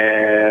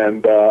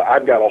 and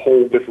I've got a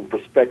whole different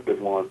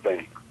perspective on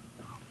things.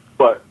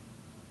 But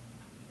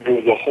there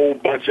was a whole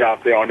bunch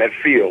out there on that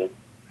field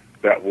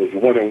that was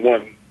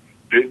 1-1,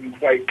 didn't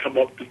quite come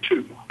up to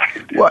 2.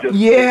 Well,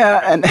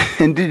 yeah,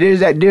 and there's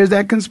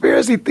that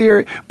conspiracy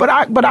theory. But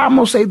I'm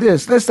gonna say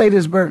this. Let's say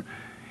this, Bert.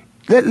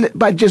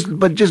 But just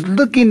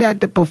looking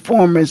at the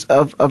performance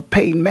of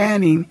Peyton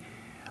Manning,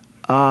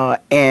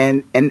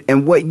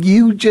 and what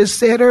you just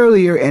said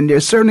earlier, and there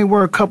certainly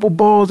were a couple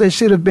balls that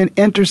should have been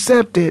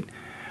intercepted.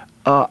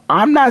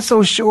 I'm not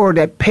so sure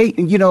that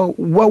Peyton,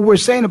 what we're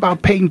saying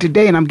about Peyton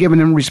today, and I'm giving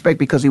him respect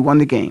because he won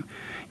the game.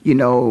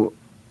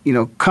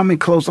 Coming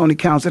close only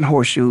counts in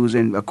horseshoes,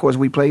 and of course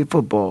we played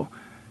football.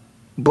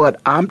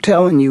 But I'm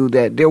telling you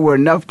that there were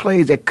enough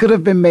plays that could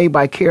have been made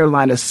by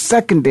Carolina's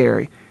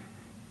secondary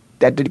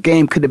that the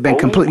game could have been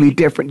completely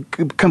different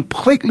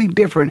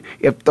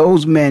if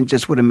those men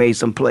just would have made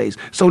some plays.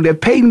 So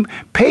that Peyton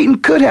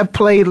could have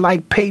played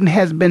like Peyton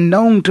has been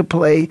known to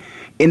play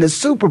in the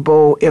Super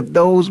Bowl if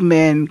those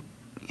men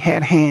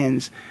had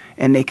hands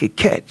and they could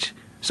catch.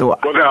 So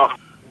well, now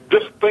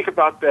just think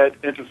about that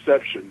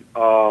interception.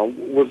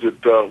 Was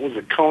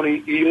it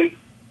Coney Ely,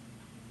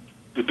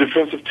 the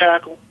defensive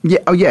tackle? Yeah.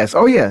 Oh yes.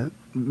 Oh yeah.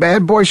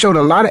 Bad boy showed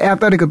a lot of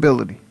athletic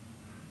ability.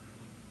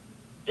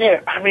 Yeah,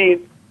 I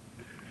mean,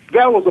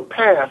 that was a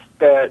pass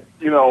that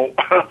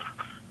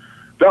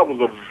that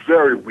was a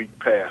very weak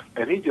pass,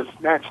 and he just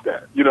snatched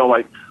that.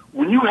 Like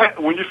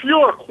if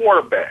you're a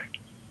quarterback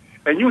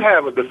and you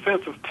have a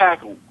defensive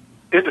tackle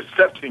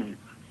intercepting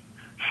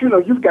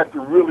you, you've got to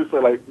really say,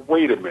 like,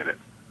 wait a minute,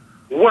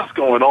 what's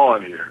going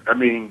on here? I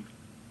mean,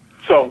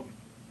 so.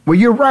 Well,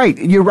 you're right.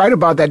 You're right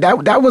about that.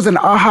 That was an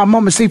aha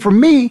moment. See, for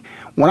me,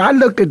 when I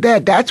looked at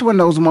that, that's one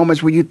of those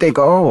moments where you think,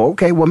 oh,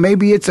 okay, well,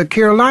 maybe it's a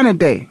Carolina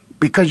day.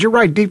 Because you're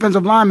right,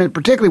 defensive linemen,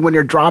 particularly when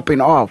they're dropping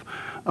off.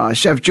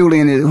 Chef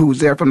Julian, who's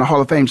there from the Hall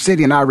of Fame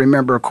city, and I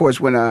remember, of course,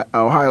 when the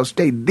Ohio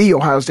State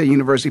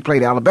University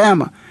played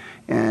Alabama,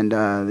 and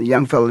the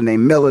young fellow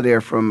named Miller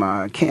there from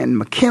Canton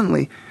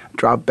McKinley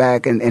dropped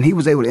back, and he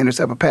was able to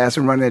intercept a pass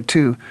and run it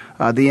to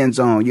the end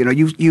zone.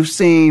 You've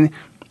seen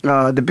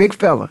the big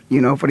fella,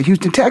 for the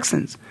Houston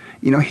Texans.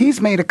 He's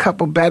batted a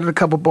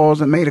couple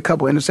balls and made a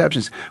couple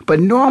interceptions.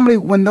 But normally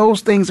when those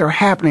things are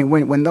happening,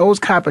 when those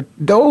type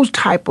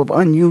of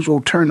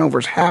unusual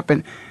turnovers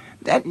happen,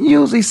 that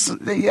usually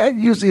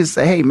is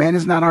say, hey man,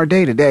 it's not our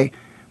day today.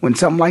 When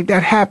something like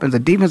that happens, a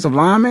defensive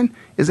lineman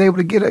is able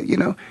to get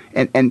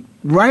and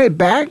run it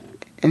back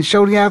and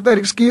show the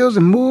athletic skills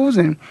and moves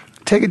and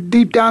take it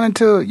deep down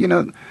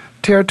into,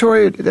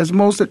 territory that's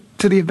most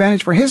to the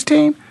advantage for his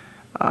team.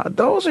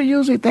 Those are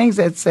usually things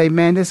that say,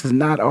 man, this is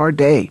not our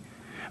day.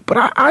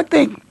 But I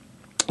think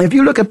if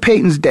you look at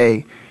Peyton's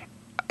day,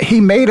 he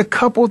made a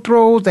couple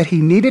throws that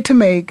he needed to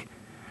make,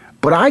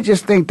 but I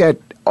just think that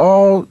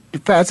all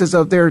facets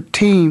of their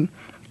team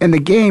and the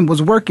game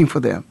was working for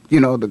them.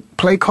 The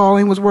play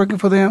calling was working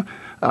for them.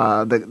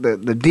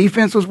 The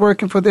defense was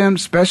working for them.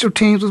 Special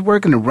teams was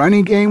working. The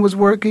running game was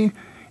working.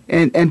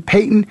 And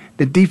Peyton,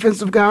 the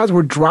defensive guys,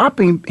 were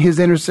dropping his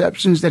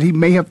interceptions that he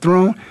may have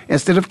thrown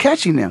instead of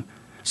catching them.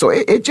 So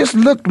it just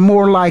looked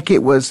more like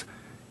it was.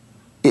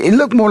 It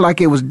looked more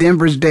like it was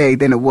Denver's day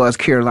than it was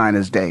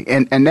Carolina's day,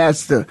 and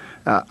that's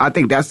I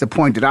think that's the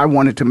point that I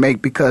wanted to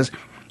make because,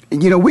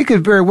 we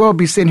could very well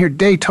be sitting here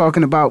today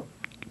talking about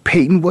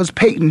Peyton was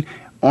Peyton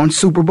on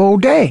Super Bowl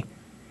day,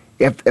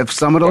 if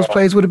some of those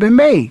plays would have been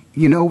made,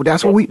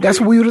 that's what we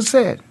would have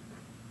said.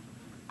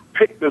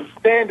 The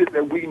standard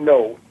that we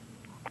know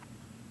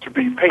to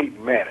be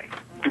Peyton Manning,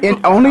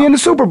 only in the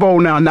Super Bowl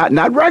now,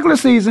 not regular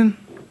season.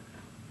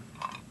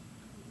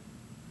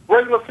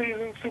 Regular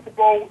season, Super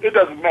Bowl, it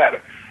doesn't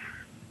matter.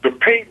 The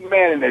Peyton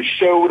Manning that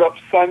showed up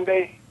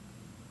Sunday,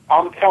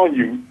 I'm telling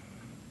you,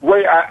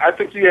 Ray, I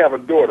think you have a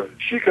daughter.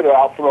 She could have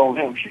outthrown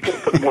him. She could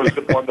have put more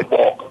zip on the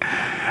ball.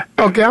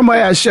 Okay, I'm going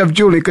to ask Chef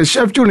Julian, because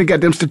Chef Julian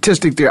got them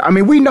statistics there. I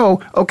mean, we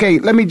know, okay,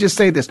 let me just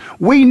say this.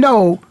 We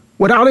know,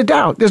 without a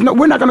doubt,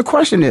 we're not going to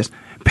question this.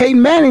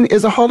 Peyton Manning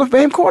is a Hall of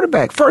Fame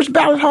quarterback, first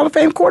ballot Hall of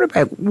Fame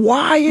quarterback.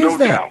 Why is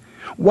that? Doubt.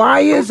 Why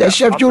is that,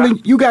 Chef Julian?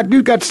 You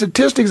got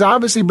statistics,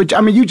 obviously, but I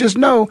mean, you just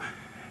know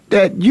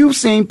that you've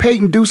seen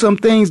Peyton do some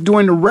things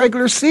during the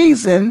regular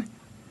season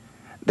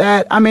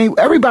that, I mean,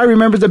 everybody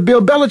remembers that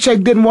Bill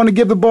Belichick didn't want to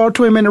give the ball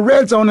to him in the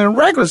red zone in a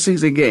regular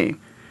season game,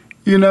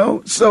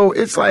 So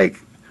it's like,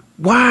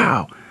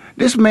 wow,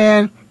 this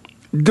man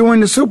during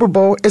the Super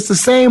Bowl, it's the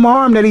same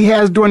arm that he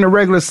has during the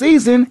regular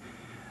season.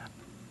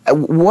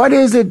 What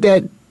is it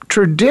that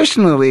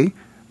traditionally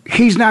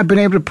he's not been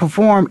able to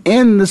perform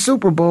in the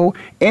Super Bowl,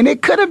 and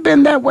it could have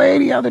been that way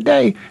the other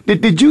day.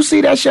 Did you see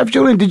that, Chef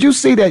Julian? Did you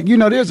see that,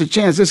 there's a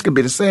chance this could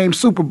be the same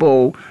Super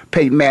Bowl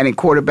Peyton Manning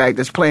quarterback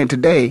that's playing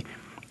today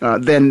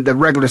than the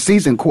regular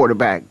season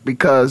quarterback?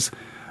 Because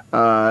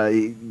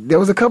there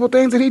was a couple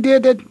things that he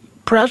did that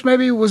perhaps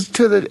maybe was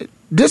to the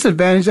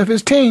disadvantage of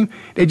his team.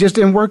 They just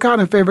didn't work out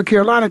in favor of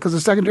Carolina because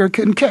the secondary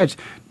couldn't catch.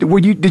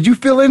 Did you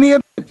feel any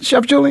of that,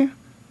 Chef Julian?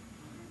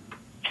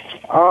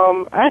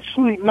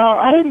 Actually, no,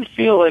 I didn't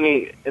feel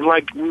any,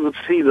 like we would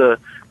see the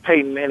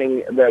Peyton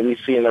Manning that we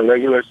see in the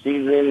regular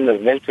season, the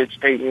vintage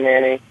Peyton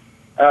Manning,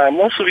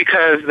 mostly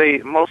because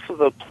most of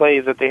the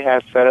plays that they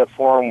had set up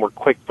for him were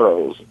quick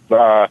throws.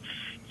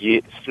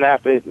 you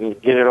snap it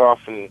and get it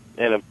off in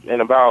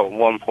about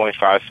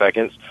 1.5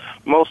 seconds.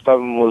 Most of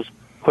them was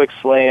quick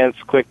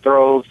slants, quick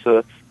throws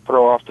to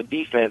throw off the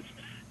defense.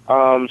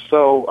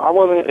 So I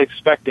wasn't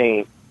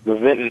expecting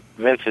the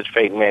vintage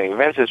Peyton Manning.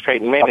 Vintage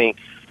Peyton Manning,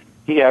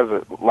 he has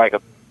like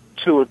a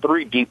 2 or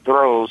 3 deep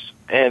throws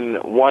in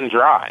one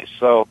drive.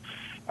 So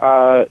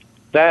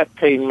that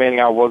Peyton Manning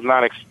I was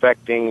not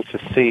expecting to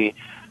see,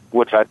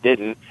 which I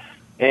didn't.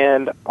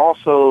 And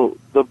also,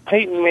 the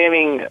Peyton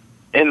Manning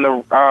in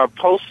the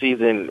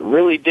postseason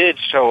really did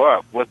show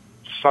up with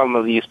some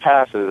of these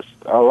passes.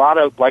 A lot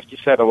of, like you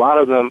said, a lot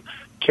of them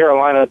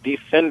Carolina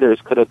defenders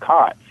could have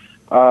caught.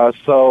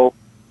 So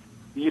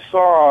you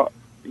saw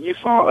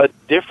a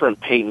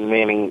different Peyton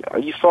Manning.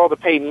 You saw the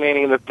Peyton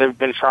Manning that they've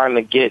been trying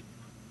to get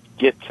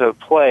to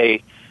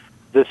play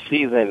this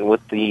season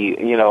with the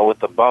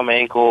bum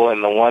ankle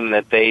and the one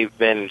that they've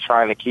been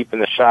trying to keep in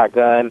the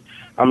shotgun.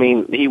 I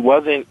mean, he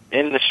wasn't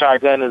in the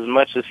shotgun as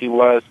much as he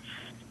was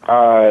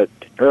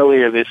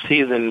earlier this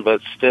season,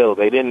 but still,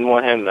 they didn't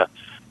want him to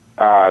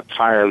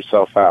tire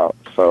himself out.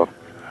 So,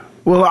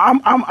 well,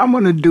 I'm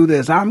going to do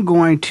this. I'm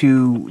going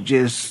to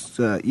just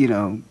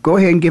go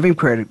ahead and give him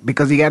credit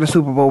because he got a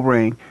Super Bowl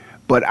ring,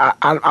 but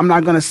I'm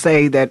not going to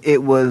say that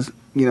it was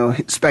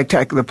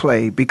spectacular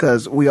play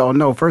because we all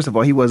know, first of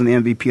all, he wasn't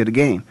the MVP of the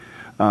game.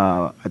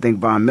 I think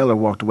Von Miller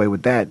walked away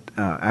with that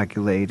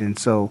accolade, and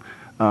so.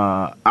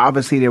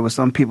 Obviously, there were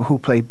some people who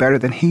played better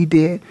than he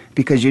did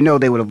because they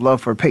would have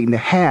loved for Peyton to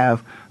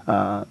have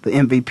the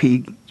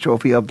MVP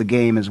trophy of the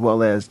game as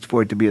well as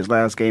for it to be his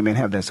last game and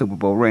have that Super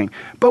Bowl ring.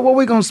 But what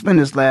we're going to spend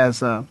this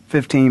last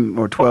 15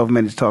 or 12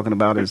 minutes talking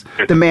about is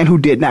the man who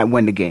did not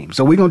win the game.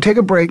 So we're going to take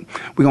a break.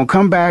 We're going to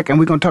come back and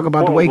we're going to talk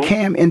about the way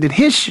Cam ended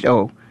his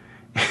show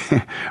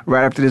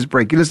right after this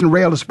break. You listen to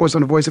Ray Ellis Sports on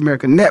the Voice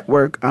America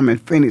Network. I'm in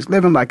Phoenix,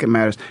 living like it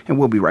matters, and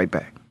we'll be right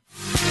back.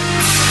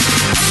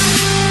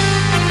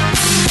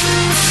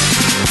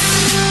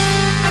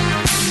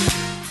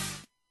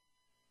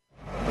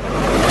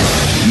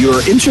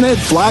 Your internet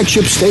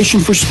flagship station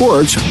for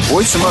sports,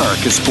 Voice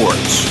America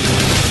Sports.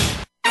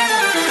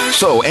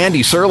 So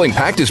Andy Serling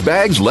packed his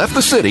bags, left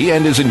the city,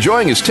 and is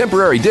enjoying his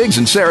temporary digs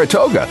in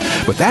Saratoga.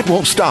 But that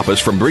won't stop us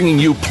from bringing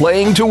you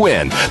Playing to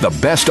Win, the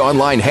best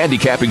online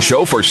handicapping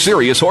show for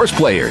serious horse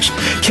players.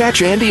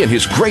 Catch Andy and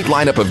his great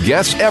lineup of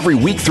guests every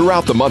week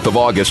throughout the month of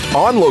August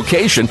on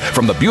location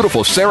from the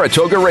beautiful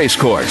Saratoga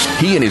Racecourse.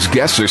 He and his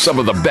guests are some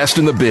of the best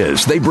in the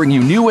biz. They bring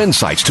you new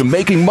insights to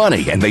making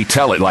money, and they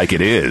tell it like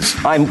it is.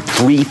 I'm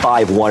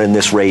 3-5-1 in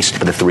this race,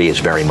 but the 3 is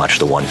very much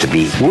the one to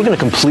beat. We're going to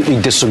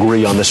completely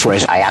disagree on this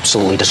race. I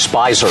absolutely despise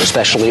her,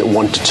 especially at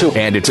 1-2.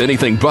 And it's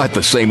anything but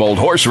the same old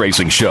horse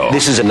racing show.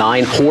 This is a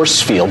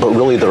 9-horse field, but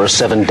really there are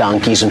 7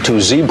 donkeys and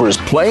 2 zebras.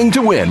 Playing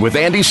to Win with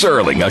Andy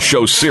Serling, a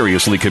show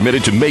seriously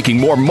committed to making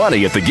more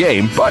money at the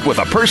game, but with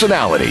a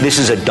personality. This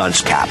is a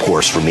dunce cap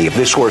horse for me. If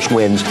this horse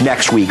wins,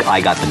 next week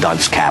I got the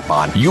dunce cap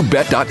on.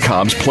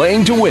 YouBet.com's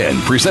Playing to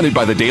Win, presented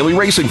by the Daily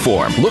Racing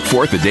Form. Look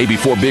for it the day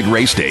before big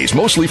race days,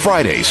 mostly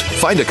Fridays.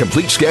 Find a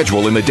complete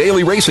schedule in the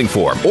Daily Racing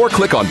Form or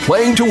click on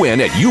Playing to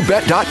Win at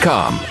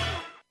YouBet.com.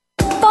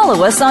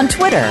 Follow us on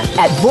Twitter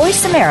at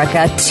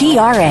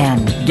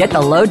VoiceAmericaTRN. Get the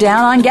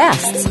lowdown on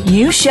guests,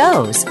 new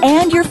shows,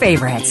 and your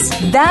favorites.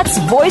 That's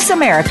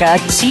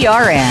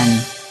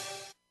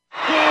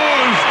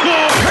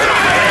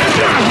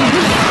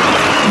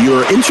VoiceAmericaTRN.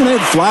 Your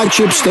internet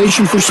flagship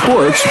station for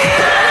sports,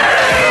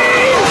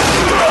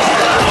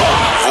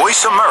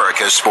 Voice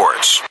America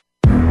Sports.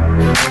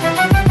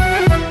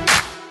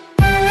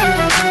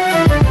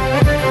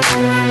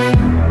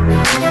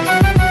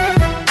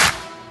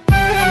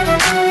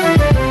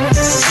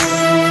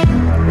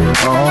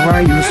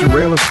 You listen to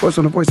Ray Ellis Sports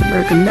on the Voice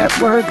America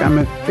Network. I'm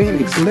in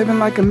Phoenix, living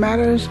like it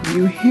matters.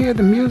 You hear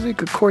the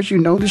music, of course, you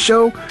know the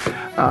show.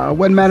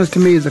 What matters to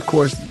me is, of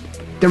course,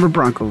 Denver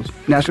Broncos,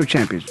 national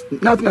champions.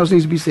 Nothing else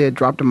needs to be said.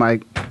 Drop the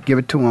mic, give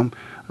it to them.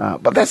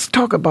 But let's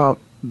talk about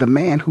the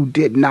man who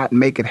did not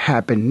make it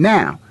happen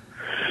now,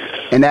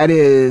 and that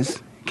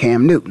is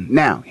Cam Newton.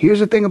 Now, here's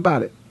the thing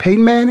about it.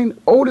 Peyton Manning,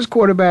 oldest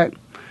quarterback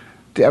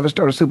to ever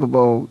start a Super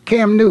Bowl.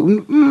 Cam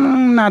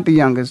Newton, not the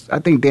youngest. I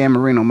think Dan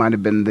Marino might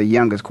have been the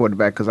youngest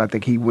quarterback because I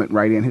think he went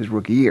right in his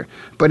rookie year.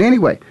 But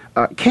anyway,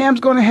 Cam's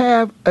going to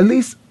have at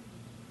least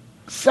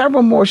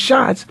several more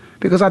shots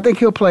because I think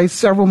he'll play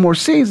several more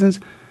seasons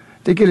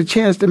to get a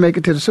chance to make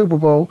it to the Super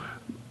Bowl.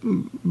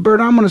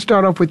 Bert, I'm going to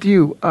start off with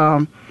you.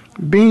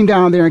 Being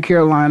down there in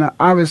Carolina,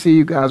 obviously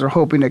you guys are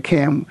hoping that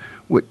Cam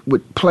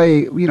would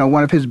play,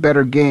 one of his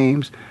better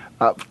games.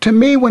 To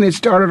me, when it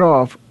started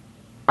off,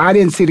 I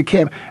didn't see the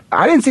Cam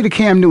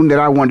Newton that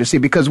I wanted to see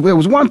because there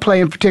was one play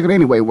in particular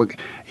anyway.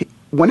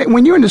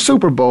 When you're in the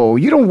Super Bowl,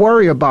 you don't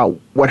worry about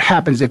what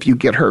happens if you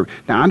get hurt.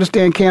 Now, I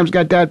understand Cam's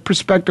got that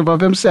perspective of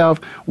himself.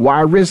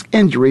 Why risk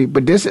injury?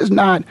 But this is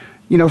not,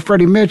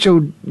 Freddie Mitchell,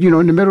 in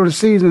the middle of the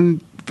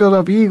season,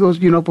 Philadelphia Eagles,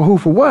 for who,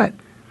 for what?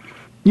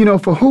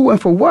 For who and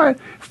for what?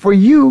 For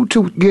you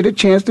to get a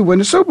chance to win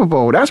the Super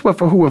Bowl. That's what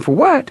for who and for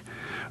what.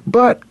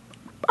 But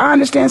I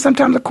understand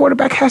sometimes a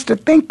quarterback has to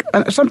think.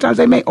 Sometimes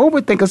they may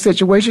overthink a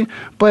situation,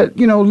 but,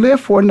 live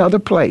for another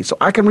play. So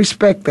I can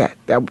respect that.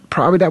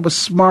 That was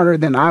smarter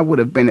than I would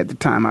have been at the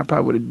time. I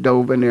probably would have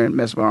dove in there and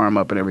messed my arm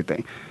up and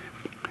everything.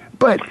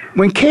 But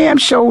when Cam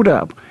showed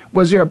up,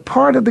 was there a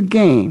part of the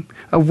game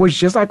of which,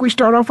 just like we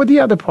start off with the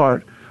other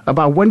part,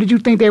 about when did you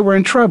think they were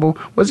in trouble,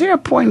 was there a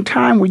point in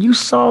time where you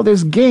saw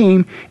this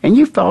game and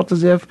you felt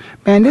as if,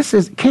 man,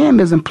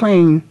 Cam isn't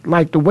playing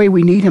like the way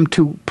we need him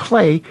to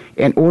play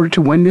in order to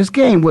win this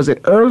game? Was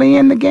it early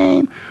in the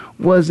game?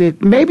 Was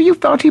it, maybe you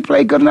felt he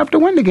played good enough to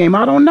win the game?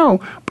 I don't know.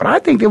 But I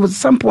think there was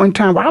some point in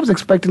time where I was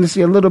expecting to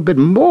see a little bit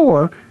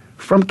more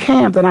from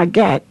Cam than I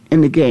got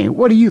in the game.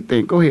 What do you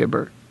think? Go ahead,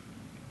 Bert.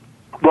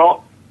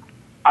 Well,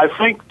 I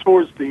think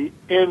towards the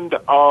end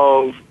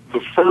of the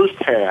first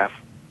half,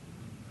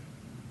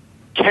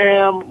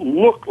 Cam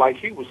looked like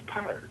he was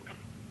tired.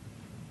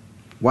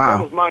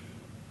 Wow.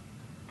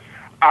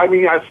 I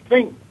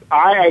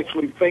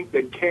actually think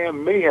that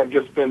Cam may have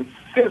just been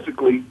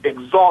physically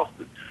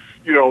exhausted.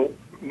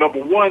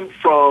 Number one,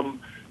 from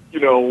the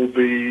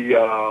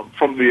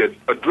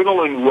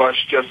adrenaline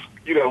rush. Just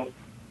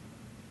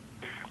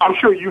I'm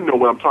sure you know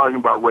what I'm talking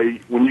about, Ray.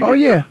 When you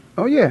yeah.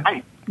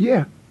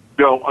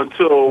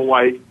 Until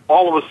like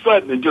all of a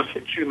sudden it just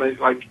hits you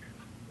like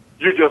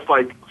you're just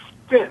like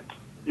spent.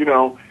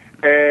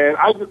 And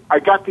I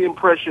got the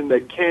impression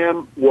that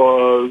Cam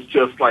was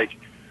just like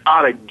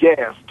out of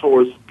gas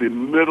towards the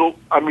middle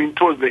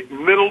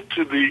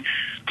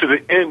to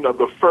the end of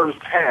the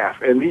first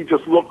half, and he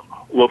just looked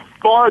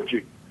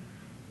lethargic.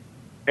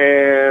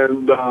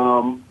 And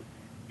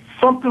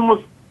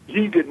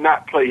he did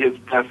not play his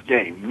best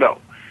game, no.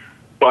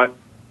 But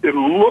it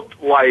looked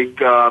like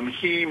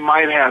he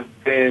might have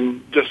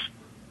been just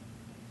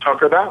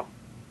tuckered out.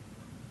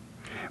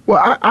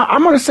 Well,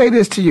 I'm going to say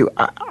this to you.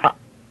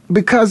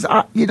 Because,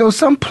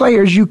 some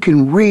players, you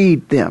can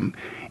read them.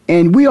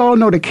 And we all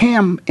know that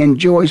Cam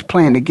enjoys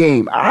playing the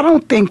game. I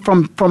don't think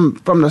from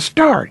the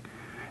start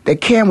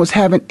that Cam was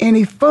having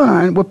any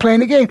fun with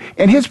playing the game.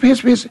 And his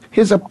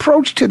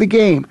approach to the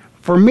game,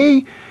 for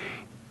me,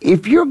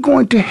 if you're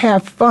going to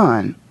have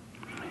fun,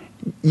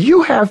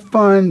 you have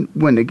fun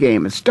when the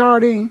game is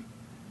starting,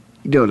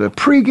 the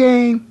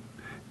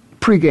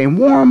pregame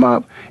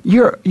warm-up,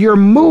 your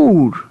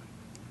mood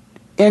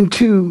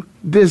into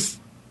this,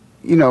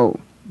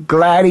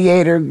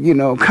 gladiator,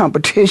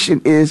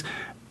 competition is,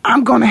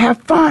 I'm going to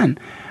have fun.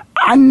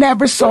 I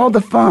never saw the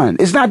fun.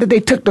 It's not that they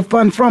took the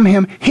fun from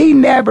him. He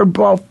never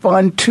brought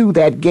fun to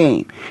that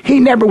game. He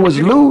never was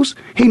loose.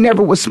 He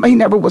never was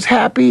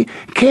happy.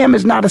 Cam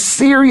is not a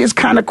serious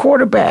kind of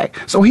quarterback.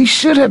 So he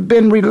should have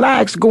been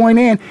relaxed going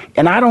in,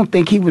 and I don't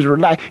think he was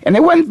relaxed. And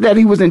it wasn't that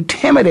he was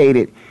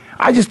intimidated.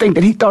 I just think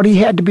that he thought he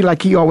had to be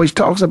like he always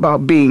talks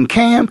about being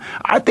Cam.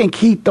 I think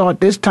he thought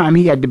this time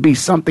he had to be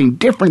something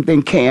different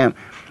than Cam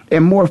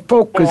and more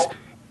focused,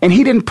 and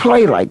he didn't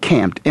play like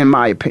Cam, in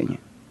my opinion.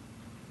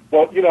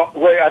 Well,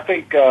 Ray, I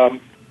think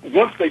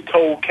once they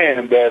told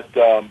Cam that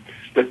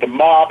the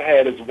mob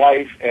had his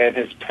wife and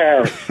his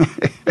parents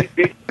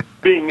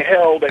being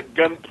held at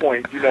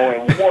gunpoint,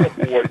 and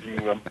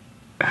waterboarding them,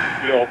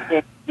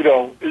 it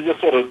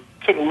just sort of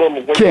took a little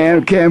away.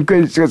 Cam,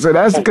 so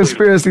that's a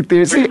conspiracy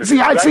theory.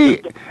 I see.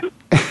 Did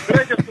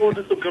I just go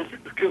into some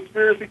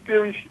conspiracy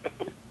theory?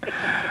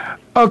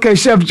 Okay,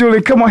 Chef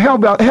Julie, come on,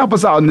 help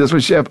us out in this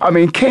one, Chef.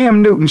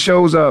 Cam Newton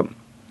shows up,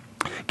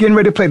 getting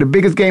ready to play the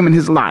biggest game in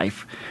his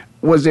life.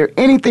 Was there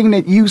anything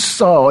that you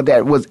saw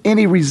that was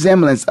any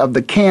resemblance of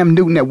the Cam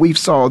Newton that we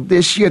saw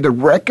this year, the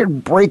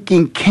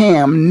record-breaking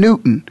Cam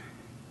Newton?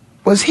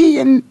 Was he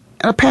in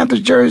a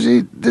Panthers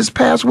jersey this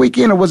past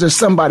weekend, or was there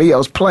somebody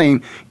else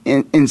playing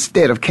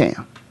instead of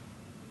Cam?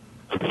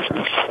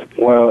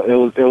 Well, it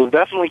was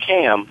definitely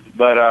Cam,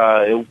 but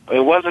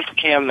it wasn't the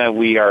Cam that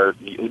we were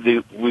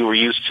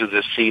used to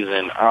this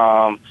season.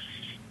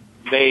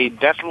 They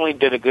definitely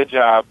did a good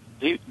job.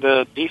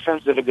 The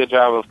defense did a good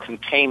job of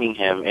containing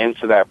him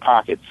into that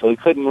pocket, so he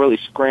couldn't really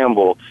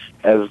scramble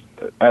as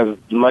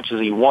much as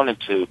he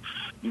wanted to.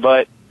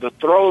 But the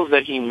throws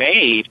that he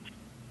made,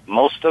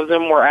 most of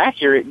them were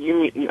accurate.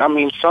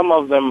 Some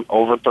of them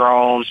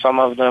overthrown, some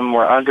of them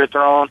were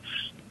underthrown,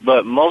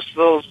 but most of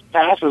those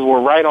passes were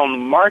right on the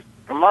mark.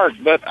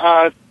 But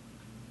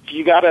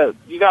you gotta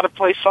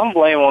place some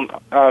blame on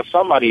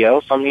somebody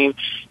else.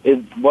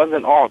 It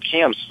wasn't all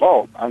Cam's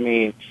fault.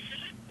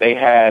 They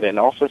had an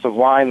offensive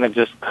line that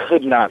just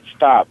could not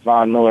stop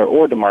Von Miller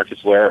or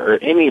DeMarcus Ware or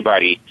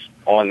anybody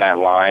on that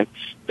line.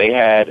 They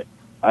had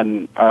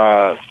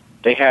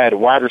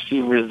wide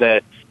receivers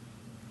that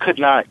could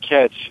not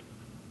catch.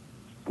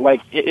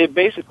 It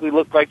basically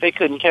looked like they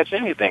couldn't catch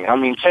anything.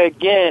 Ted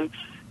Ginn,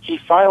 he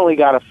finally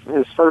got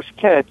his first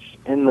catch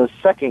in the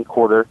second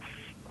quarter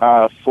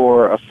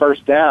for a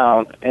first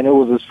down, and it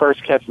was his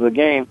first catch of the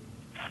game.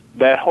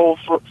 That whole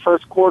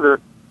first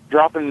quarter,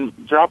 dropping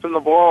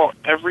the ball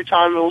every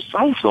time it was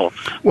thrown to him.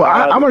 Well,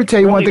 I'm going to tell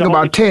you one thing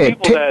about Ted.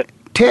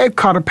 Ted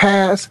caught a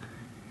pass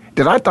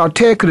that I thought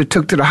Ted could have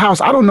took to the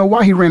house. I don't know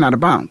why he ran out of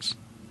bounds.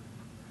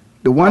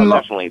 The one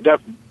definitely.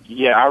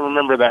 Yeah, I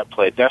remember that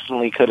play.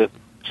 Definitely could have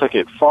took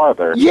it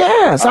farther.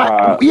 Yes,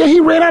 he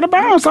ran out of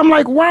bounds. I'm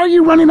like, why are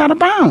you running out of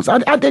bounds? I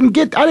didn't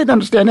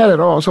understand that at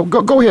all. So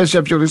go ahead,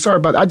 Chef Julian. Sorry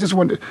about that. I just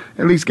wanted to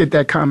at least get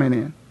that comment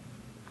in.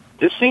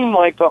 It seemed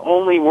like the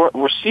only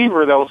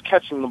receiver that was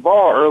catching the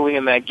ball early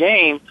in that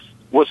game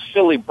was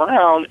Philly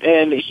Brown,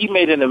 and he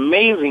made an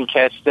amazing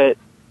catch that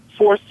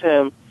forced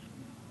him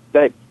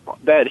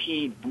that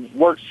he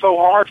worked so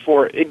hard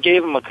for. It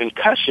gave him a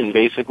concussion,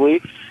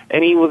 basically,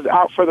 and he was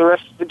out for the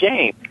rest of the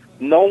game.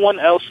 No one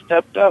else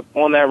stepped up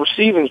on that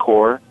receiving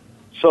core,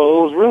 so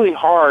it was really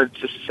hard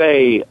to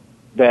say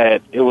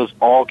that it was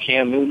all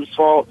Cam Newton's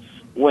fault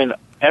when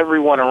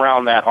everyone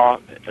around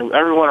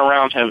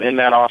him in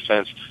that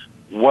offense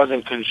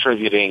wasn't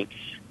contributing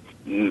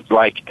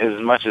like as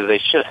much as they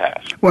should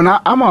have.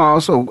 Well, I'm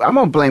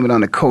gonna blame it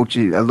on the coach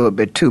a little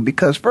bit too,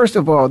 because first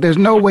of all, there's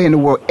no way in the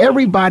world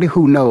everybody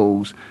who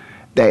knows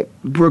that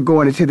we're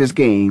going into this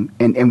game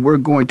and we're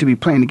going to be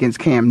playing against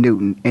Cam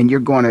Newton, and you're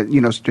going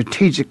to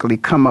strategically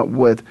come up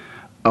with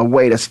a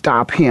way to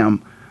stop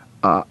him.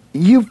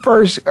 You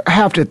first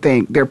have to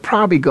think they're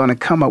probably going to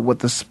come up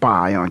with a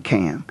spy on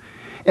Cam.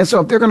 And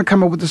so if they're going to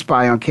come up with a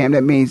spy on Cam,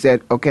 that means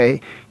that,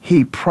 okay,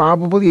 he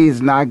probably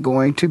is not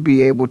going to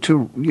be able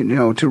to,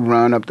 to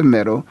run up the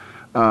middle,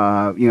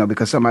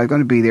 because somebody's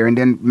going to be there. And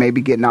then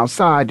maybe getting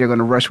outside, they're going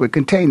to rush with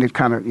contain to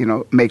kind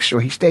of, make sure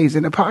he stays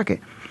in the pocket.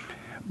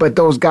 But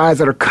those guys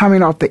that are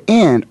coming off the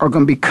end are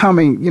going to be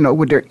coming,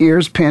 with their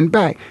ears pinned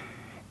back.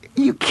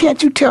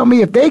 Can't you tell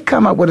me if they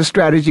come up with a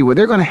strategy where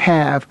they're going to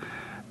have,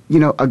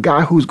 a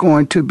guy who's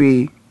going to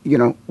be,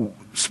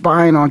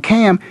 spying on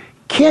Cam?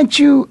 Can't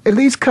you at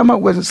least come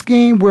up with a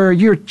scheme where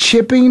you're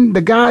chipping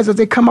the guys as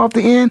they come off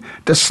the end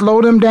to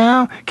slow them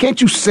down?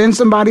 Can't you send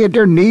somebody at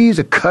their knees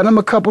to cut them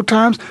a couple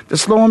times to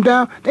slow them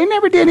down? They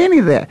never did any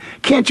of that.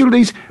 Can't you at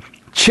least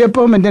chip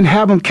them and then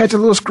have them catch a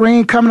little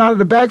screen coming out of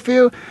the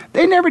backfield?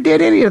 They never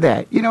did any of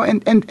that,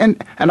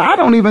 and I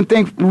don't even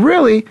think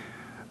really.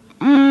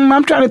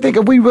 I'm trying to think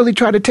if we really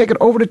tried to take it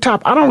over the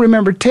top. I don't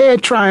remember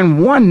Ted trying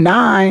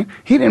 1-9.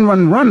 He didn't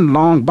run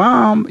long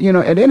bomb,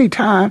 at any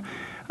time.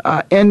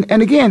 And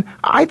again,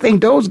 I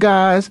think those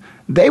guys,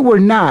 they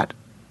were not.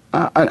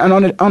 Let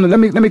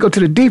me go to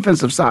the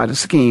defensive side of the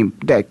scheme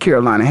that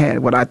Carolina had.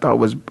 What I thought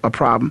was a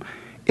problem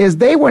is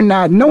they were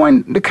not,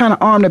 knowing the kind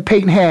of arm that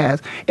Peyton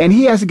has, and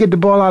he has to get the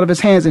ball out of his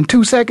hands in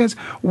 2 seconds.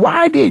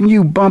 Why didn't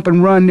you bump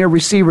and run their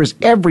receivers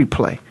every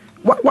play?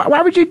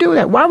 Why would you do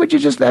that? Why would you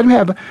just let him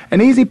have an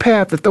easy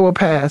path to throw a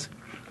pass?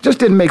 Just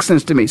didn't make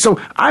sense to me. So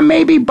I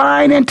may be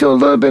buying into a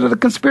little bit of the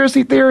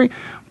conspiracy theory,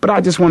 but I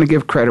just want to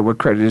give credit where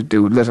credit is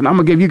due. Listen, I'm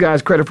going to give you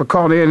guys credit for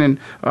calling in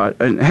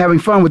and having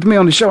fun with me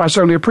on the show. I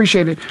certainly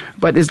appreciate it.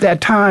 But it's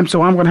that time,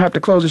 so I'm going to have to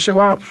close the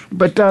show out.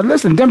 But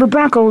listen, Denver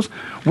Broncos,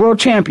 world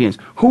champions.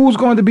 Who's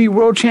going to be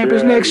world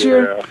champions next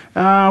year?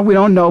 We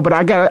don't know, but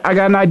I got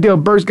an idea.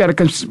 Bert's got a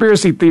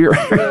conspiracy theory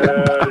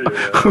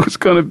who's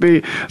going to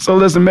be. So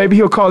listen, maybe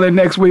he'll call in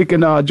next week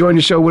and join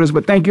the show with us.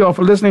 But thank you all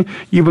for listening.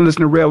 You've been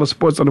listening to Rail of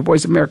Sports on the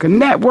Voice America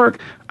Network.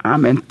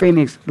 I'm in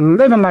Phoenix,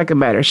 living like it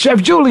matters.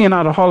 Chef Julian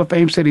out of Hall of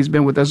Fame City has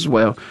been with us as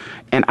well.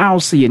 And I'll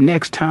see you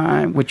next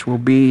time, which will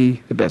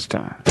be the best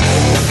time.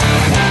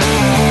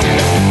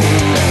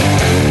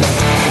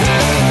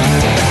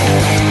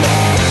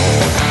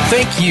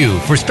 Thank you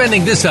for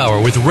spending this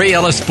hour with Ray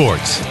Ellis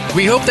Sports.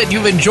 We hope that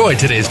you've enjoyed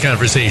today's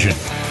conversation.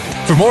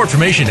 For more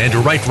information and to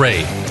write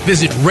Ray,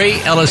 visit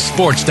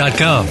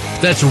RayEllisSports.com.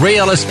 That's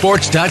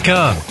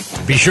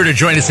RayEllisSports.com. Be sure to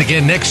join us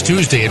again next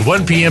Tuesday at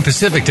 1 p.m.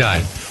 Pacific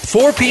Time,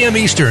 4 p.m.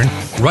 Eastern,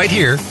 right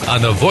here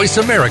on the Voice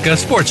America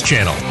Sports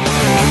Channel.